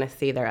they want to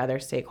see their other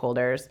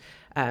stakeholders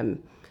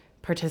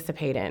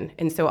participate in?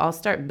 And so I'll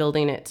start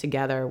building it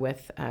together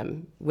with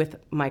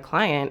my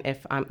client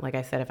if I'm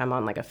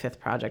on like a 5th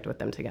project with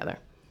them together.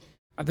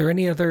 Are there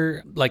any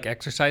other like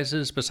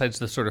exercises besides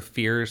the sort of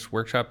fears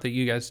workshop that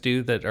you guys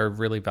do that are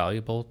really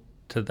valuable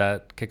to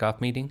that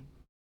kickoff meeting?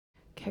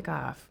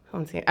 Kickoff.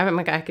 Let's see.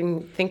 I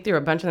can think through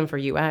a bunch of them for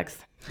UX.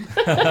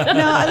 No,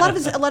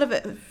 a lot of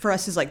it for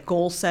us is like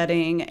goal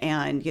setting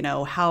and,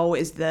 how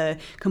is the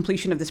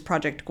completion of this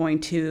project going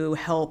to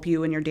help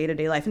you in your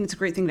day-to-day life? And it's a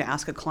great thing to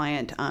ask a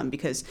client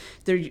because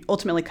they're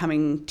ultimately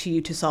coming to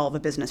you to solve a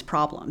business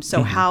problem.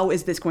 So how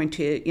is this going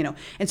to,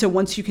 and so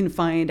once you can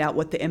find out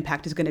what the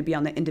impact is going to be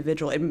on the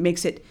individual, it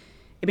makes it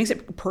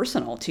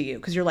personal to you,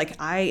 because you're like,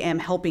 I am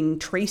helping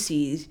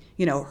Tracy,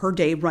 her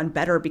day run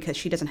better because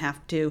she doesn't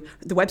have to,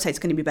 the website's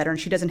going to be better and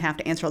she doesn't have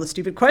to answer all the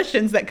stupid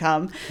questions that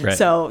come. Right.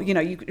 So,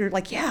 you're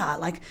like, yeah,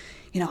 like,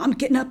 I'm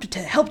getting up to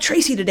help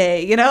Tracy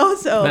today,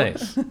 so.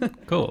 Nice.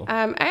 Cool.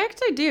 I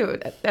actually do,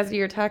 as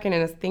you were talking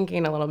and I was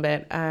thinking a little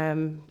bit,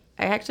 I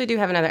actually do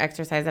have another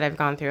exercise that I've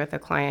gone through with a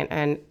client.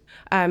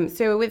 And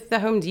so with the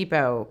Home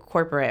Depot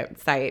corporate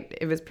site,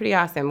 it was pretty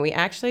awesome. We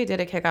actually did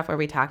a kickoff where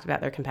we talked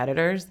about their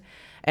competitors.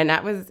 And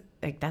that was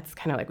like, that's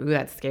kind of like, ooh,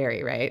 that's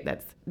scary, right?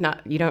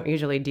 You don't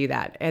usually do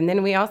that. And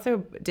then we also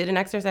did an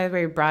exercise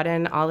where we brought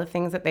in all the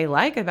things that they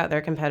like about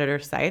their competitor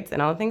sites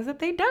and all the things that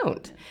they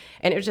don't.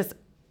 And it was just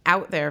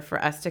out there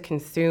for us to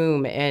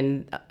consume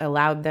and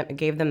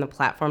gave them the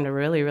platform to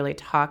really, really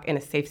talk in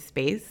a safe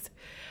space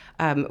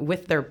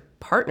with their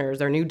partners,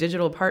 their new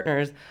digital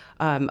partners,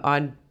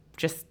 on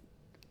just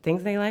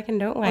things they like and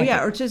don't like. Oh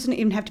yeah, or it doesn't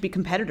even have to be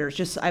competitors.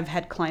 Just I've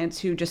had clients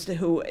who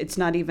it's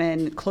not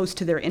even close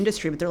to their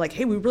industry, but they're like,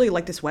 hey, we really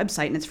like this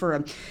website, and it's for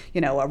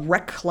a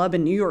rec club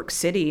in New York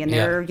City, and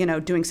they're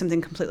doing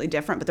something completely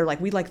different, but they're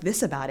like, we like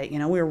this about it. We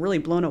were really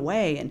blown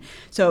away, and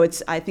so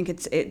I think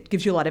it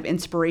gives you a lot of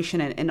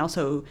inspiration and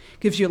also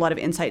gives you a lot of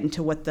insight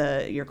into what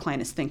your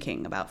client is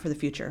thinking about for the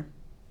future.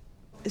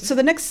 So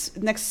the next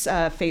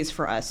phase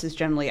for us is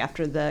generally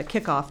after the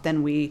kickoff.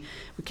 Then we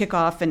kick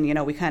off and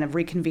we kind of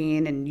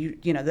reconvene, and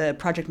the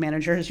project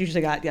manager has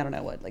usually got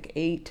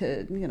 8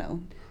 to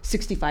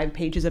 65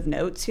 pages of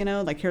notes.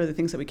 Like here are the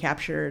things that we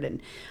captured,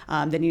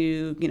 and then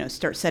you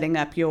start setting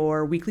up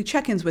your weekly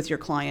check-ins with your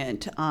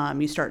client.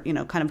 You start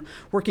kind of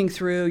working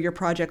through your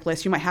project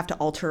list. You might have to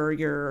alter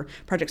your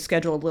project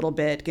schedule a little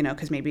bit,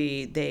 because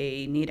maybe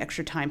they need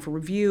extra time for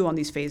review on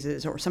these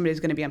phases, or somebody's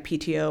going to be on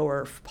PTO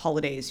or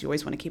holidays. You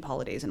always want to keep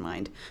holidays in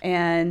mind.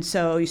 And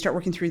so you start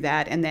working through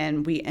that, and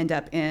then we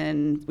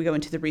go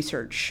into the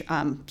research.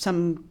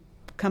 Some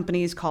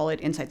companies call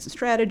it insights and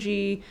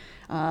strategy.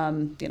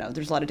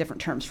 There's a lot of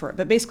different terms for it,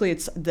 but basically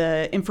it's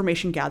the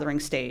information gathering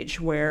stage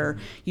where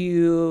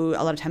you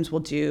a lot of times will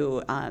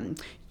do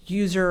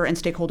user and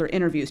stakeholder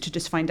interviews to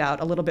just find out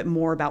a little bit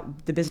more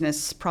about the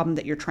business problem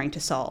that you're trying to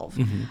solve.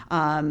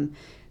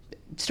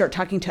 Start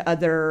talking to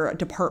other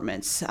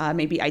departments,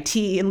 maybe IT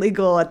and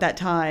legal at that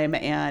time,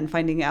 and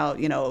finding out,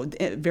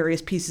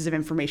 various pieces of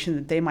information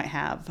that they might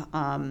have.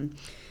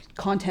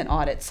 Content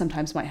audits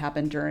sometimes might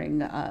happen during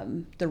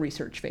the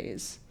research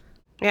phase.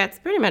 Yeah, it's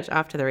pretty much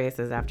off to the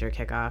races after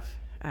kickoff.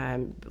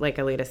 Like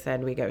Alita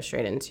said, we go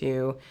straight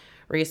into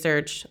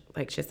research,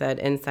 like she said,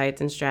 insights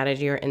and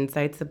strategy or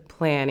insights of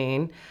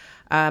planning.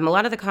 A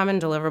lot of the common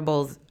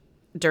deliverables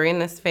during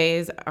this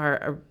phase are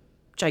a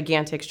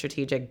gigantic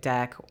strategic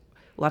deck,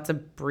 lots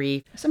of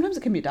brief. Sometimes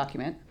it can be a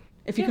document,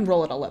 if you can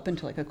roll it all up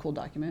into like a cool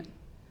document.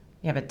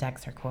 Yeah, but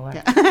decks are cooler.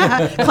 Yeah.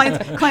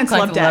 clients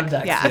love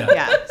decks.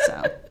 Yeah.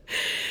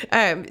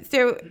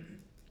 So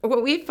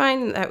what we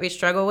find that we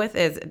struggle with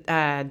is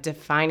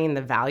defining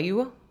the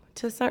value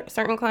to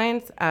certain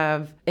clients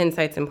of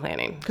insights and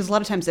planning. Because a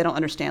lot of times they don't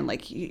understand,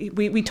 like,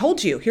 we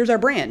told you, here's our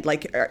brand.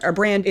 Like, our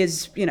brand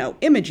is,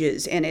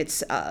 images, and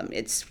it's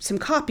some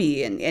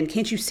copy, and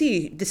can't you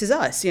see, this is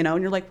us,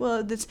 and you're like,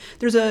 well, there's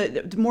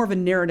more of a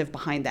narrative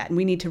behind that, and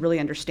we need to really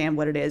understand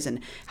what it is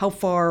and how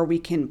far we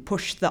can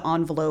push the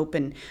envelope,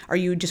 and are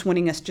you just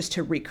wanting us just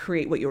to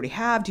recreate what you already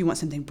have? Do you want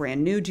something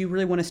brand new? Do you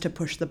really want us to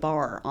push the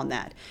bar on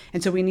that?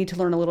 And so we need to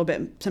learn a little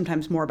bit,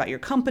 sometimes more about your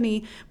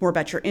company, more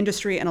about your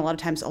industry, and a lot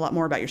of times a lot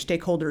more about your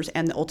stakeholders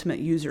and the ultimate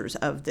users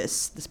of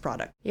this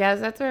product. Yeah,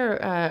 that's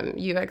where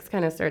UX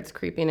kind of starts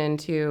creeping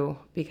into,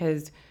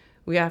 because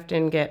we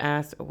often get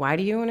asked, why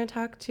do you want to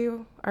talk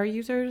to our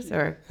users?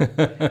 Or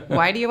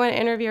why do you want to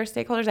interview our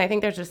stakeholders? And I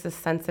think there's just this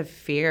sense of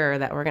fear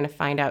that we're going to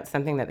find out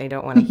something that they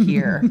don't want to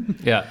hear.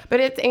 Yeah. But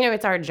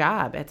it's our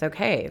job. It's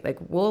okay. Like,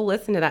 we'll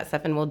listen to that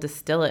stuff and we'll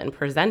distill it and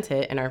present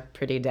it in our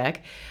pretty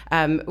deck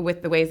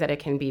with the ways that it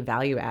can be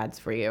value adds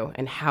for you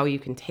and how you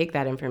can take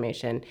that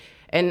information.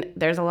 And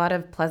there's a lot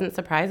of pleasant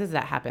surprises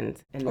that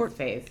happens in this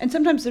phase. And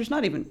sometimes there's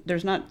not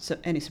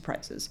any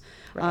surprises.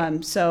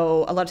 Right.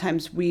 So a lot of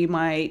times we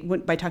might,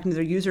 by talking to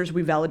their users,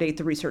 we validate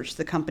the research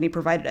the company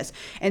provided us.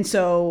 And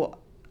so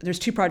there's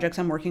 2 projects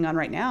I'm working on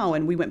right now,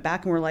 and we went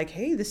back and we're like,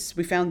 hey,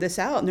 we found this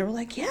out. And they were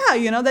like,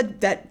 yeah,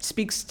 that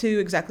speaks to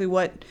exactly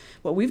what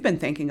we've been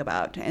thinking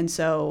about. And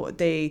so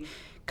they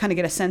kind of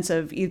get a sense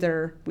of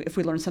either if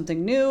we learn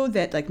something new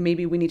that, like,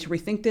 maybe we need to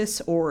rethink this,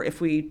 or if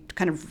we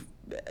kind of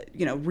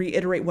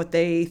reiterate what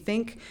they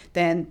think,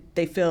 then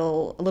they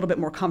feel a little bit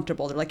more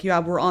comfortable. They're like, yeah,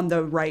 we're on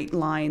the right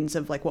lines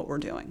of like what we're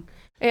doing.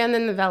 And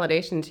then the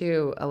validation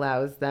too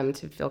allows them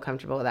to feel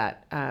comfortable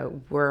that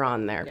we're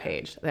on their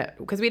page,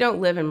 because we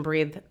don't live and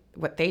breathe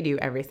what they do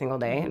every single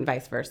day, and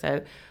vice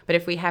versa. But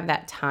if we have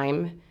that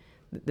time,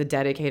 the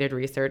dedicated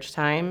research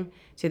time,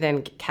 to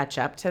then catch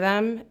up to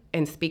them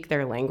and speak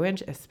their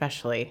language,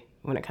 especially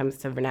when it comes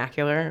to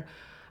vernacular,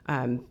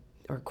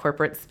 or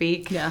corporate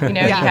speak, you have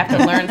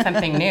to learn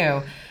something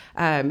new.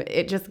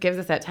 It just gives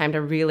us that time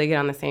to really get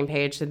on the same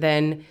page. So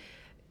then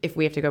if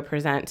we have to go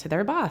present to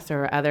their boss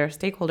or other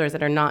stakeholders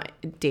that are not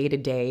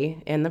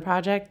day-to-day in the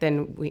project,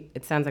 then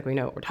it sounds like we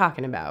know what we're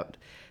talking about.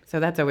 So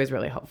that's always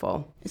really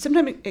helpful.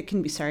 Sometimes it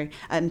can be,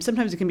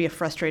 sometimes it can be a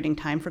frustrating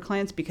time for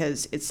clients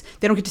because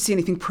they don't get to see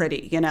anything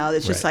pretty,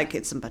 It's just like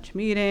it's a bunch of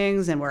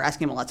meetings and we're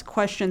asking them lots of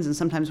questions, and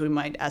sometimes we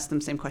might ask them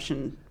the same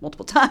question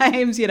multiple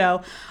times,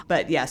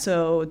 But yeah,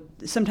 so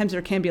sometimes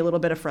there can be a little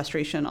bit of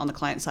frustration on the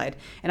client side.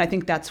 And I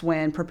think that's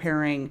when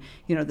preparing,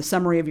 the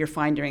summary of your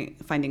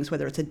findings,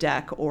 whether it's a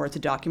deck or it's a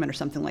document or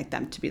something like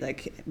that, to be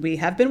like, we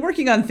have been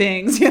working on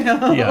things,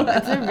 Yeah.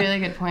 That's a really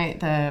good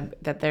point,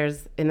 that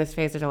there's, in this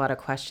phase, there's a lot of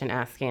question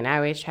asking. I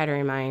always try to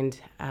remind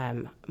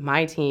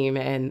my team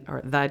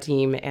or the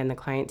team and the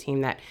client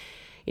team that,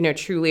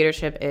 true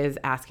leadership is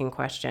asking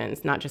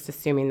questions, not just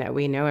assuming that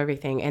we know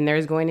everything. And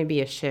there's going to be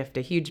a shift,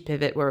 a huge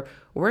pivot where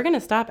we're going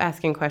to stop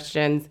asking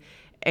questions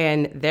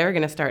and they're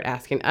going to start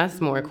asking us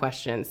more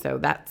questions. So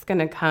that's going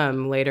to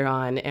come later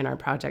on in our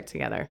project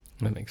together.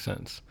 That makes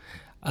sense.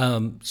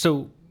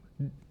 So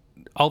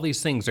all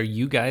these things, are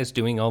you guys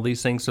doing all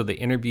these things? So the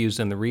interviews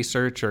and the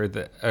research, or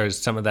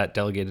is some of that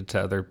delegated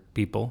to other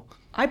people?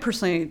 I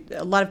personally,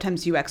 a lot of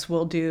times UX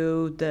will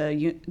do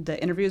the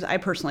interviews. I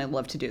personally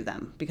love to do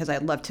them because I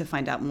love to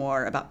find out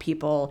more about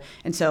people.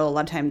 And so a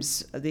lot of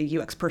times the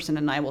UX person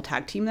and I will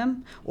tag team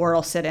them, or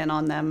I'll sit in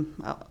on them,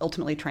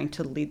 ultimately trying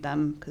to lead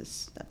them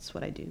because that's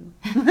what I do.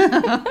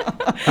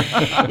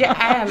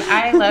 Yeah,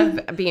 I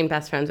love being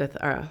best friends with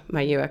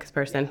my UX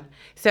person.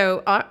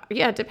 So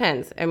yeah, it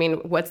depends. I mean,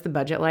 what's the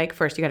budget like?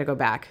 First, you got to go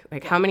back.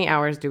 Like, how many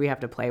hours do we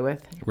have to play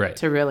with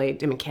to really,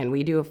 I mean, can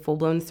we do a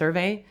full-blown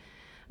survey?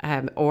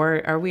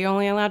 Or are we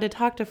only allowed to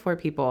talk to 4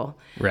 people?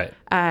 Right.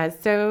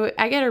 So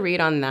I get a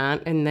read on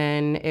that. And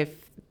then if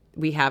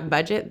we have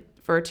budget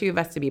for 2 of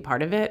us to be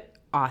part of it,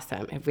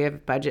 awesome. If we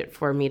have budget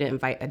for me to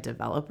invite a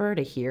developer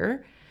to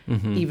hear,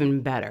 even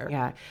better.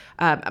 Yeah.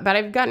 But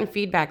I've gotten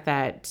feedback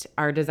that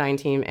our design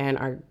team and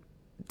our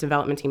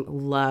development team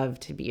love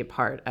to be a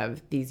part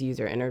of these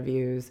user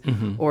interviews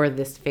or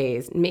this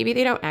phase. Maybe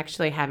they don't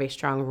actually have a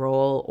strong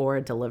role or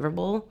a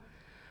deliverable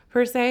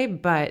per se,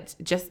 but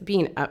just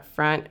being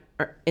upfront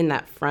or in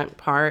that front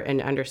part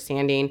and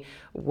understanding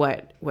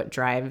what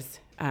drives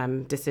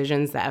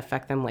decisions that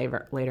affect them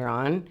later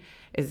on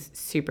is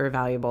super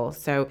valuable.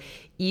 So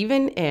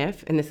even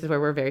if, and this is where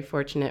we're very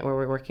fortunate where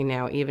we're working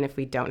now, even if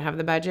we don't have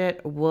the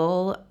budget,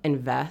 we'll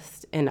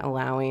invest in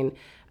allowing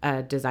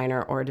a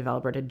designer or a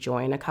developer to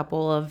join a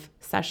couple of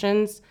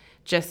sessions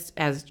just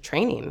as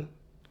training.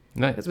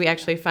 Nice. Because we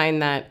actually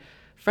find that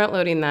front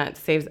loading that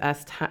saves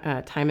us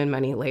time and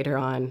money later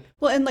on.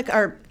 Well, and like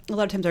a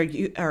lot of times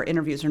our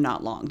interviews are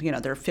not long.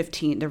 They're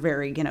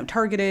very,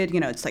 targeted.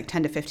 It's like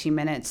 10 to 15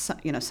 minutes.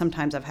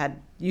 Sometimes I've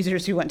had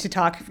users who want to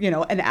talk,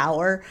 an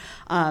hour.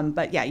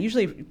 But yeah,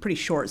 usually pretty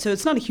short. So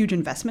it's not a huge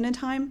investment in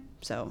time.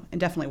 So, and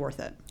definitely worth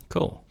it.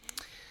 Cool.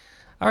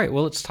 All right,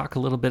 well, let's talk a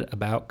little bit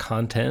about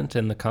content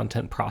and the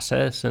content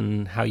process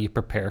and how you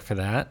prepare for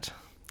that.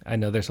 I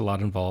know there's a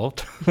lot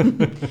involved.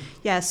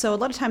 Yeah, so a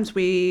lot of times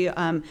we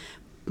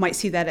might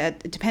see that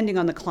depending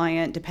on the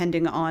client,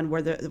 depending on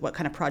what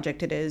kind of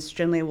project it is.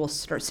 Generally, we'll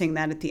start seeing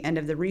that at the end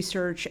of the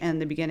research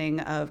and the beginning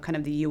of kind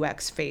of the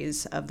UX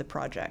phase of the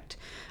project.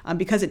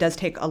 Because it does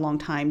take a long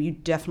time, you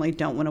definitely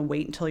don't want to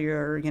wait until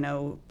you're,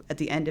 at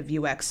the end of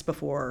UX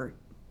before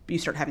you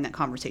start having that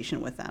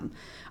conversation with them.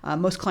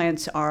 Most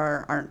clients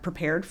aren't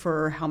prepared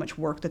for how much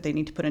work that they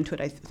need to put into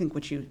it, I think,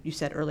 which you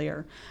said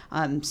earlier.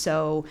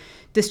 So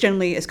this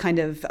generally is kind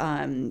of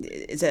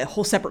is a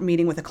whole separate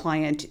meeting with a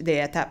client.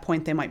 At that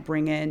point, they might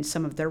bring in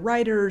some of their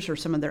writers or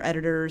some of their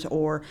editors,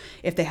 or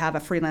if they have a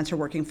freelancer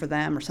working for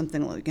them or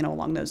something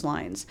along those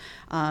lines.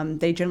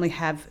 They generally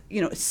have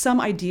some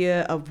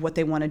idea of what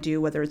they want to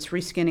do, whether it's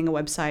reskinning a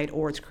website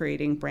or it's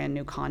creating brand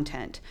new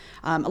content.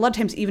 A lot of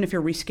times, even if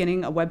you're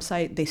reskinning a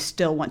website, they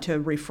still want to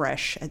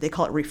refresh. They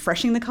call it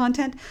refreshing the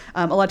content.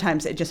 A lot of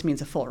times it just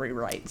means a full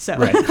rewrite. So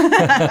right.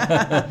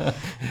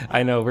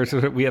 I know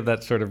we have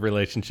that sort of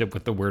relationship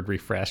with the word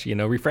refresh.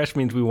 Refresh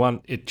means we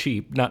want it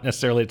cheap, not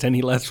necessarily it's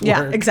any less work.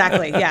 Yeah,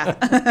 exactly. Yeah.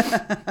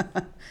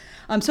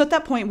 So at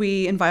that point,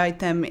 we invite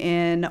them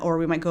in, or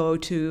we might go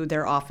to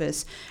their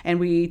office, and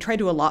we try to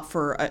do a lot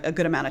for a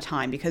good amount of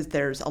time because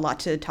there's a lot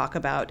to talk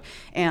about.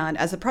 And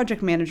as a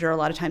project manager, a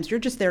lot of times you're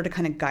just there to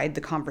kind of guide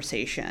the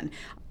conversation,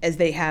 as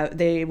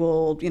they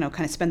will kind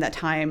of spend that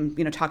time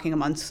talking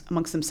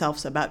amongst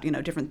themselves about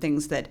different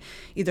things that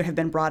either have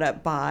been brought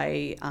up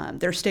by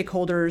their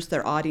stakeholders,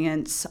 their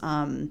audience.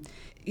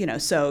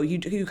 So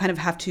you kind of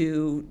have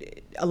to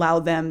allow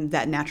them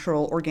that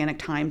natural organic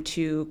time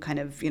to kind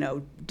of,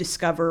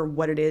 discover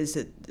what it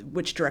is,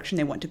 which direction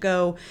they want to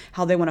go,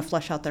 how they want to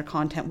flesh out their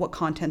content, what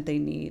content they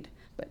need.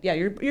 But yeah,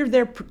 you're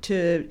there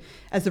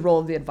as the role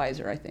of the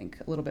advisor, I think,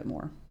 a little bit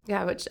more.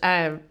 Yeah, which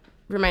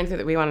reminds me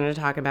that we wanted to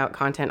talk about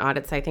content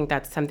audits. I think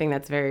that's something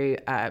that's very,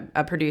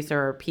 a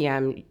producer or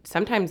PM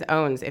sometimes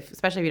owns,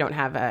 especially if you don't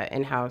have an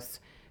in-house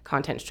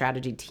content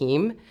strategy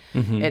team.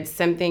 Mm-hmm. It's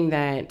something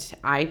that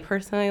I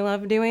personally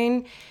love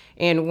doing.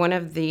 And one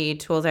of the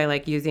tools I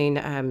like using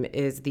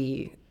is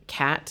the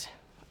CAT.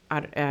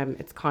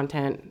 It's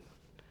content.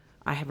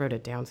 I have wrote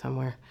it down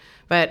somewhere.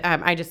 But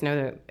I just know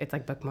that it's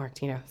like bookmarked,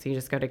 So you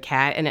just go to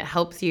CAT, and it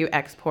helps you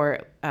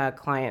export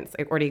clients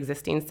or the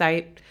existing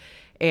site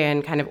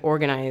and kind of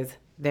organize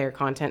their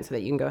content so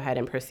that you can go ahead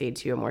and proceed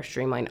to a more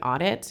streamlined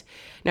audit.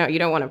 Now, you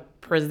don't want to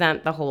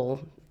present the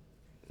whole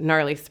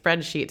gnarly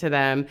spreadsheet to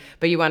them,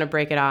 but you want to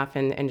break it off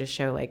and just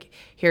show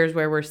here's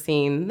where we're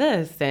seeing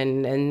this,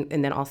 and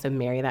then also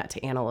marry that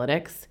to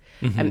analytics.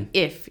 Mm-hmm.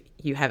 If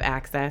you have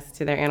access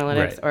to their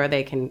analytics, right, or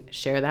they can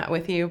share that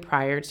with you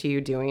prior to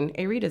you doing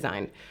a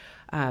redesign.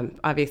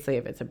 Obviously,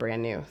 if it's a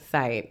brand new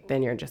site,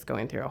 then you're just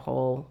going through a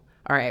whole,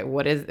 all right,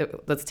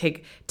 let's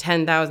take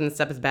 10,000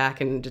 steps back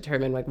and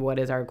determine what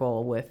is our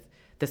goal with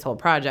this whole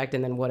project,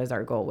 and then what is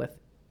our goal with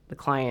the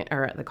client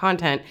or the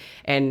content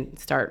and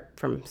start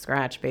from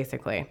scratch,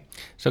 basically.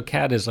 So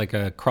CAD is like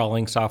a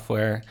crawling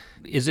software.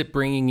 Is it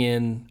bringing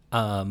in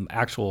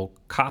actual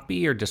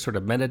copy or just sort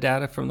of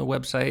metadata from the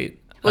website?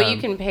 Well,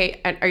 you can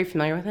pay. Are you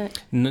familiar with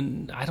it?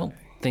 I don't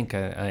think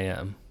I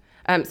am.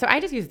 So I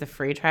just use the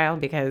free trial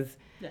because,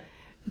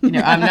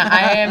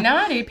 I am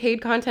not a paid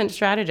content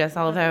strategist,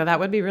 although that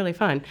would be really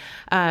fun.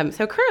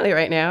 So currently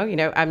right now,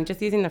 I'm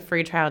just using the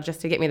free trial just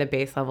to get me the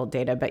base level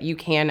data, but you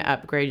can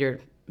upgrade your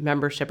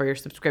membership or your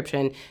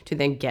subscription to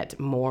then get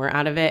more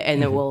out of it.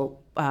 And it will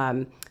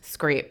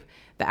scrape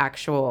the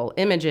actual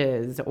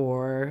images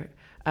or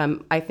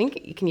I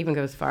think you can even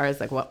go as far as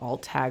like what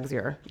alt tags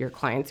your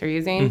clients are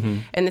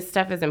using. And this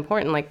stuff is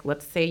important. Like,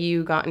 let's say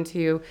you got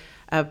into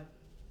a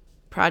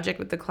project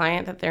with the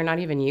client that they're not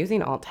even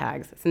using alt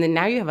tags. So then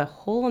now you have a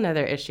whole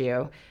nother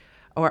issue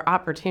or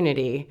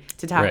opportunity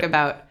to talk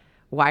about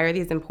why are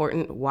these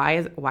important?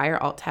 Why are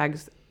alt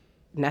tags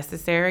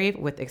necessary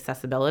with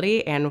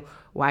accessibility? And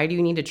why do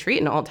you need to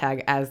treat an alt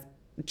tag as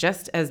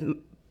just as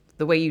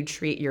the way you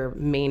treat your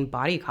main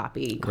body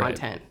copy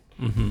content?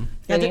 Then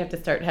you have to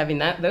start having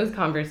those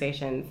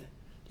conversations.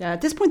 Yeah,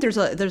 at this point, there's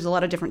a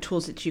lot of different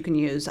tools that you can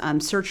use.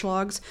 Search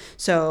logs.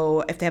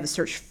 So if they have a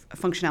search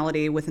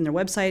functionality within their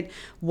website,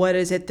 what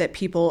is it that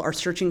people are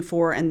searching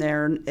for and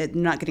they're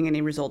not getting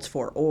any results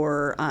for?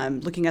 Or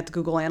looking at the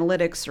Google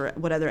Analytics or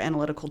what other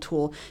analytical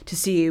tool to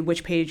see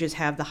which pages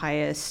have the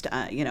highest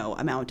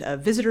amount of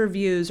visitor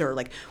views, or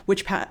like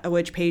which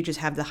pages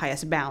have the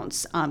highest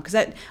bounce. Because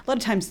a lot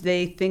of times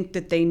they think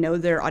that they know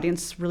their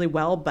audience really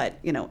well, but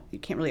you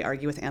can't really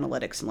argue with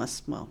analytics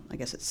unless, well, I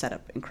guess it's set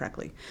up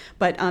incorrectly.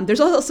 But there's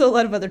also a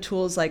lot of other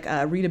tools like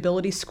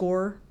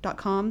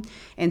readabilityscore.com.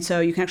 And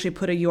so you can actually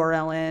put a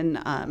URL in.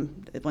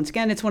 Once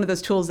again, it's one of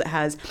those tools that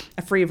has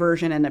a free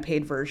version and a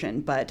paid version,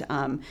 but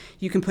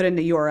you can put in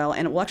a URL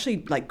and it will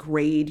actually like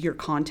grade your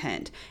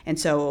content. And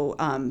so,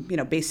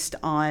 based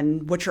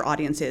on what your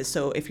audience is.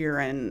 So if you're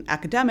in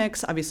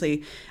academics,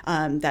 obviously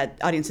that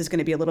audience is going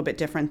to be a little bit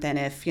different than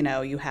if,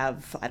 you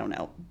have, I don't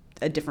know,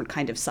 a different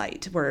kind of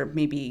site where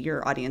maybe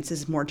your audience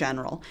is more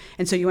general.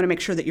 And so you want to make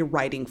sure that you're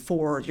writing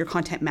for your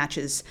content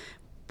matches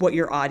what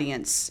your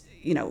audience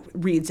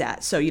reads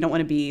at. So you don't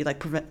want to be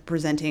like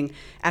presenting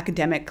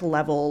academic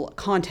level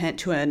content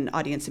to an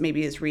audience that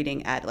maybe is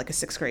reading at like a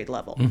 6th grade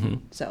level.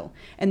 So,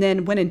 and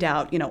then when in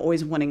doubt,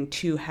 always wanting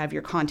to have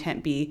your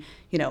content be,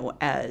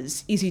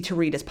 as easy to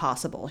read as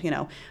possible.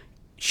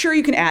 Sure,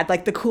 you can add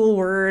like the cool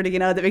word,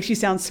 that makes you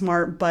sound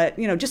smart, but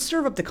just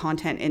serve up the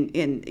content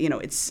in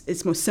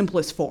its most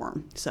simplest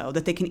form, so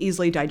that they can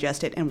easily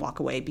digest it and walk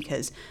away.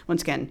 Because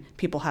once again,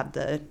 people have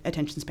the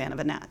attention span of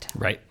a gnat.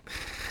 Right.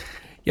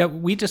 Yeah,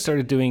 we just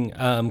started doing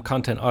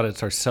content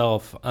audits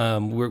ourselves.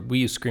 We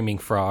use Screaming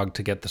Frog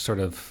to get the sort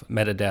of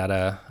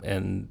metadata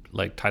and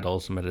like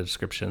titles and meta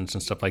descriptions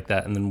and stuff like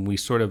that. And then we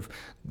sort of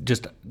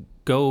just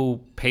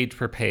go page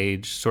per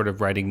page, sort of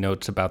writing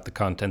notes about the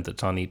content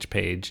that's on each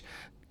page.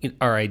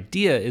 Our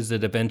idea is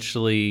that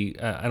eventually,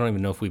 I don't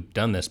even know if we've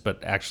done this,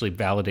 but actually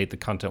validate the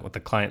content with the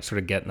client, sort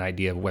of get an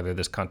idea of whether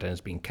this content is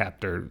being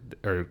kept or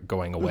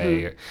going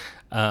away.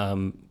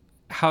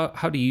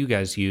 How do you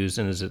guys use,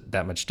 and is it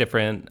that much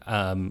different,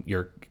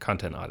 your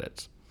content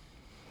audits?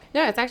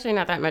 No, it's actually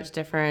not that much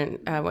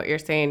different, what you're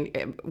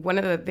saying. One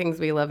of the things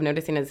we love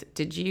noticing is,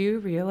 did you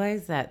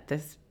realize that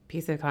this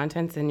piece of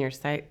content's in your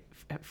site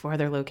for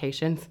other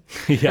locations?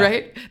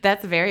 Right?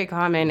 That's very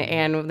common.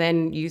 And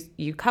then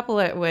you couple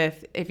it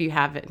with, if you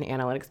have an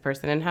analytics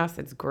person in-house,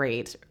 it's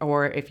great.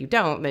 Or if you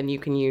don't, then you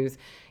can use,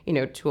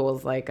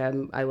 tools like,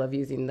 I love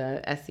using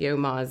the SEO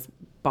Moz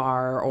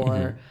bar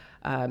or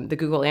the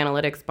Google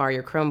Analytics bar.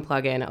 Your Chrome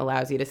plugin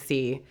allows you to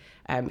see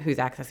who's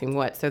accessing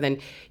what. So then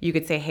you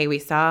could say, hey, we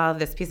saw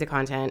this piece of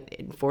content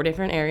in 4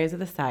 different areas of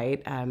the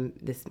site.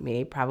 This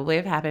may probably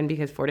have happened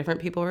because 4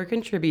 different people were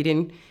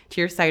contributing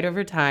to your site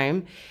over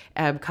time.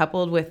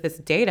 Coupled with this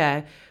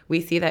data, we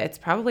see that it's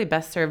probably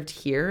best served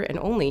here and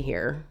only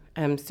here.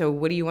 So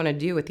what do you want to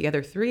do with the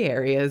other 3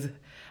 areas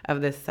of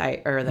this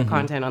site or the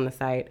content on the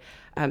site?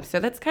 So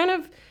that's kind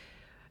of,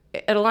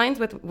 it aligns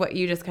with what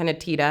you just kind of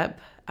teed up.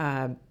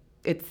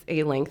 It's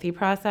a lengthy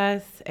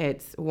process.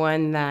 It's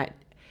one that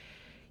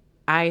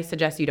I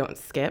suggest you don't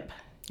skip.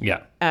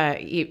 Yeah.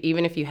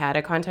 Even if you had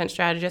a content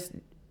strategist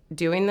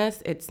doing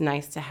this, it's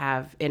nice to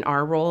have, in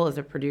our role as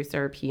a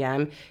producer or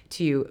PM,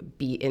 to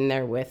be in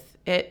there with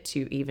it,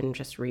 to even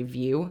just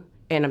review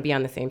and be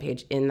on the same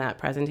page in that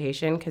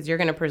presentation, because you're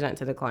going to present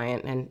to the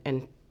client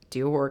and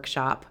do a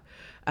workshop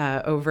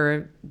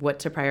over what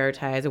to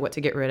prioritize or what to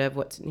get rid of,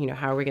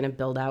 how are we going to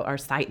build out our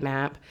site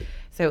map.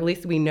 So at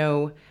least we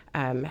know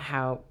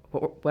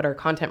what our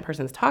content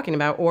person's talking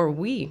about, or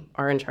we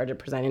are in charge of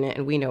presenting it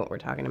and we know what we're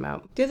talking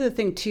about. The other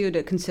thing too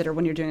to consider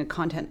when you're doing a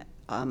content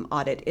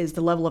audit is the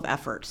level of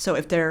effort. So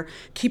if they're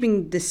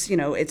keeping this,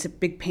 it's a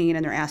big pain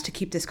and they're asked to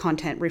keep this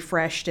content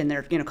refreshed and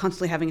they're,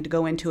 constantly having to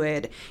go into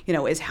it,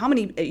 is how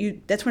many,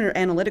 that's when your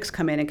analytics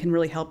come in and can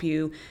really help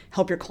your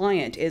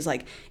client, is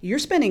like, you're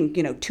spending,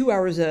 2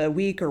 hours a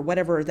week or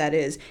whatever that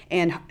is,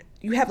 and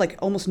you have like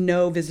almost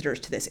no visitors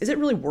to this. Is it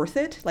really worth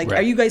it? Like, Right.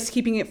 Are you guys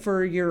keeping it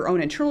for your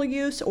own internal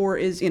use, or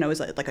is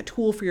it like a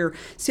tool for your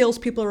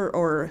salespeople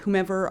or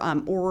whomever?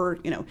 Or,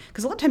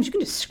 because a lot of times you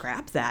can just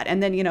scrap that,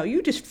 and then,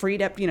 you just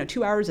freed up,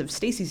 2 hours of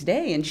Stacy's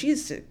day, and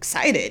she's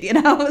excited,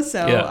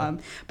 So, Yeah.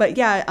 But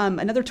yeah,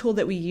 another tool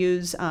that we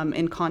use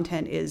in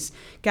content is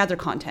Gather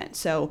Content.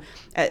 So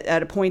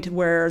at a point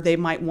where they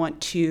might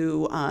want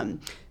to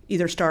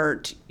either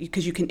start,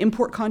 because you can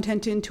import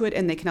content into it,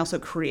 and they can also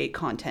create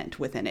content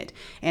within it.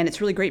 And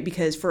it's really great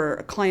because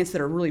for clients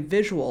that are really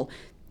visual,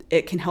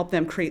 it can help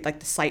them create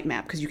like the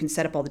sitemap, because you can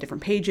set up all the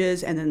different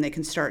pages, and then they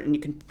can start, and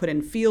you can put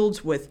in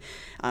fields with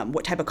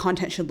what type of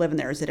content should live in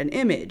there. Is it an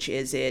image?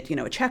 Is it, a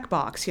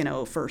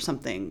checkbox, for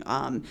something?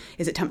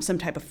 Is it some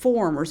type of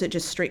form, or is it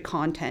just straight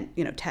content,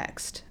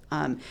 text?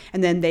 And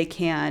then they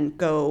can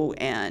go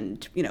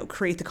and,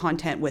 create the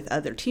content with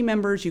other team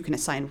members. You can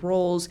assign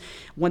roles.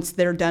 Once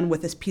they're done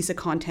with this piece of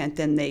content,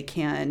 then they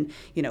can,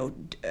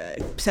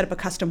 set up a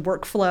custom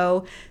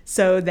workflow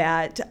so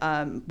that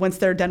once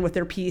they're done with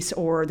their piece,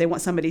 or they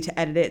want somebody to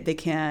edit it, they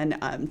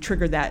can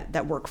trigger that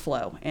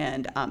workflow.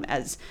 And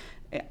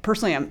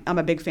personally, I'm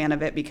a big fan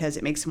of it because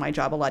it makes my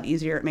job a lot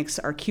easier. It makes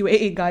our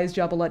QA guy's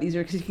job a lot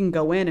easier because he can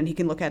go in and he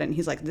can look at it and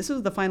he's like, this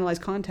is the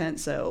finalized content.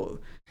 So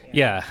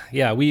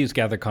Yeah, we use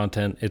Gather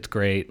Content. It's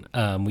great.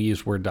 We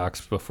used Word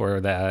docs before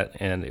that,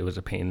 and it was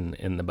a pain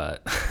in the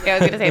butt. Yeah, I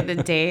was going to say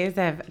the days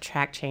of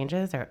track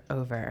changes are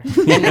over,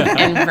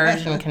 and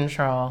version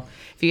control.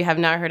 If you have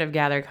not heard of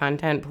Gather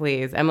Content,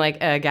 please. I'm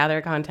like a Gather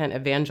Content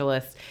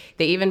evangelist.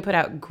 They even put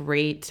out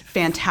great,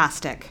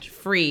 fantastic,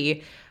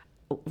 free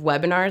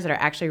webinars that are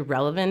actually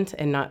relevant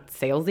and not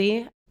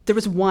salesy. There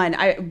was one,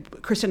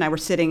 Krista and I were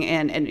sitting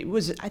and it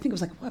was, I think it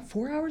was like,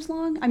 4 hours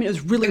long? I mean, it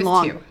was really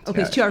long. Two. Okay,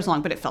 it was 2 hours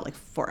long, but it felt like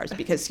 4 hours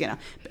because, it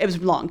was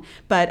long.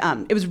 But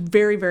it was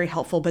very, very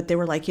helpful. But they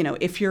were like,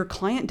 if your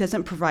client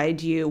doesn't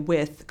provide you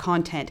with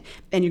content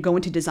and you go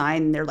into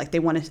design and they're like, they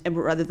want to,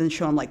 rather than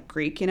show them like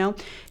Greek,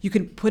 you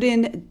can put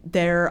in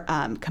their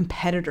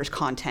competitors'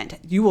 content.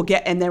 You will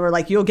get, and they were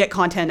like, you'll get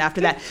content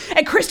after that.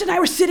 And Krista and I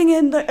were sitting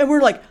and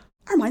we're like,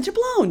 our minds are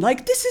blown.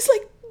 Like, this is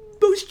like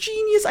most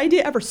genius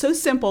idea ever. So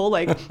simple,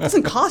 like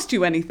doesn't cost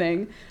you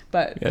anything.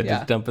 But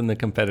just dump in the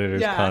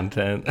competitors'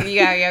 content.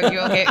 Yeah,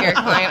 you'll get your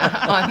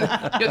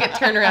client you'll get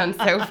turned around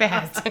so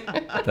fast.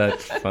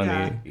 That's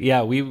funny.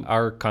 Yeah,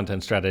 our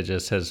content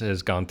strategist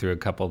has gone through a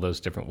couple of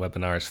those different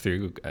webinars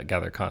through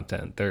Gather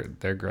Content.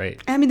 They're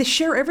great. I mean, they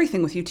share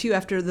everything with you too.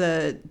 After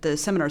the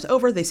seminar's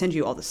over, they send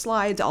you all the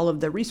slides, all of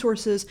the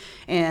resources,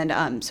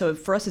 and so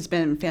for us, it's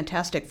been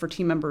fantastic for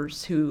team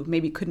members who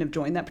maybe couldn't have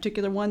joined that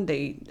particular one.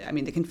 They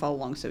can follow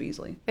along so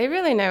easily. They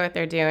really know what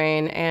they're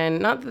doing, and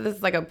not that this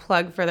is like a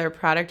plug for their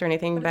product or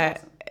anything,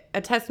 but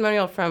a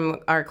testimonial from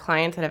our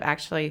clients that have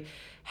actually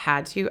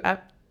had to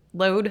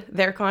upload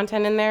their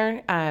content in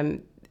there.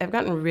 I've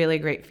gotten really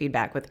great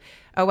feedback with,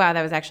 oh, wow,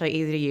 that was actually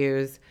easy to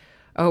use.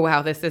 Oh,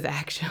 wow, this is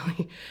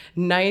actually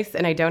nice,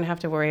 and I don't have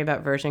to worry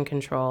about version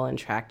control and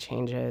track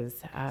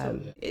changes.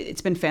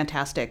 It's been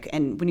fantastic.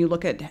 And when you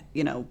look at,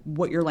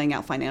 what you're laying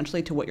out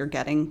financially to what you're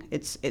getting,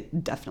 it's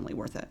definitely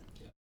worth it.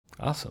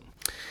 Awesome.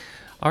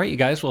 All right, you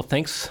guys. Well,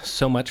 thanks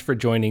so much for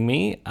joining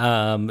me.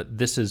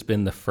 This has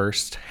been the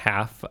first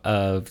half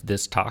of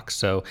this talk.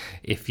 So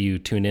if you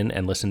tune in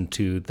and listen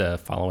to the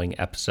following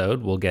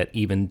episode, we'll get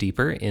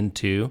deeper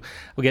into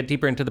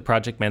the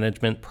project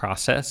management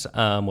process.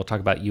 We'll talk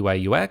about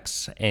UI,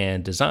 UX,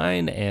 and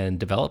design and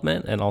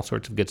development and all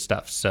sorts of good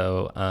stuff.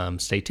 So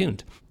stay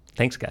tuned.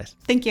 Thanks, guys.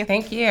 Thank you.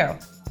 Thank you.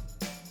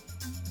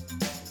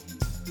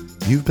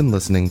 You've been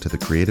listening to the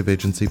Creative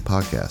Agency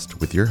Podcast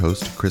with your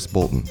host, Chris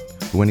Bolton,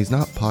 who, when he's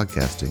not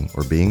podcasting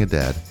or being a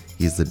dad,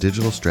 he's the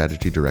Digital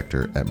Strategy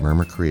Director at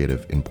Murmur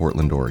Creative in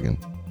Portland, Oregon.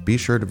 Be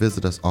sure to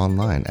visit us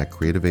online at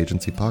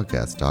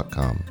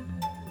creativeagencypodcast.com.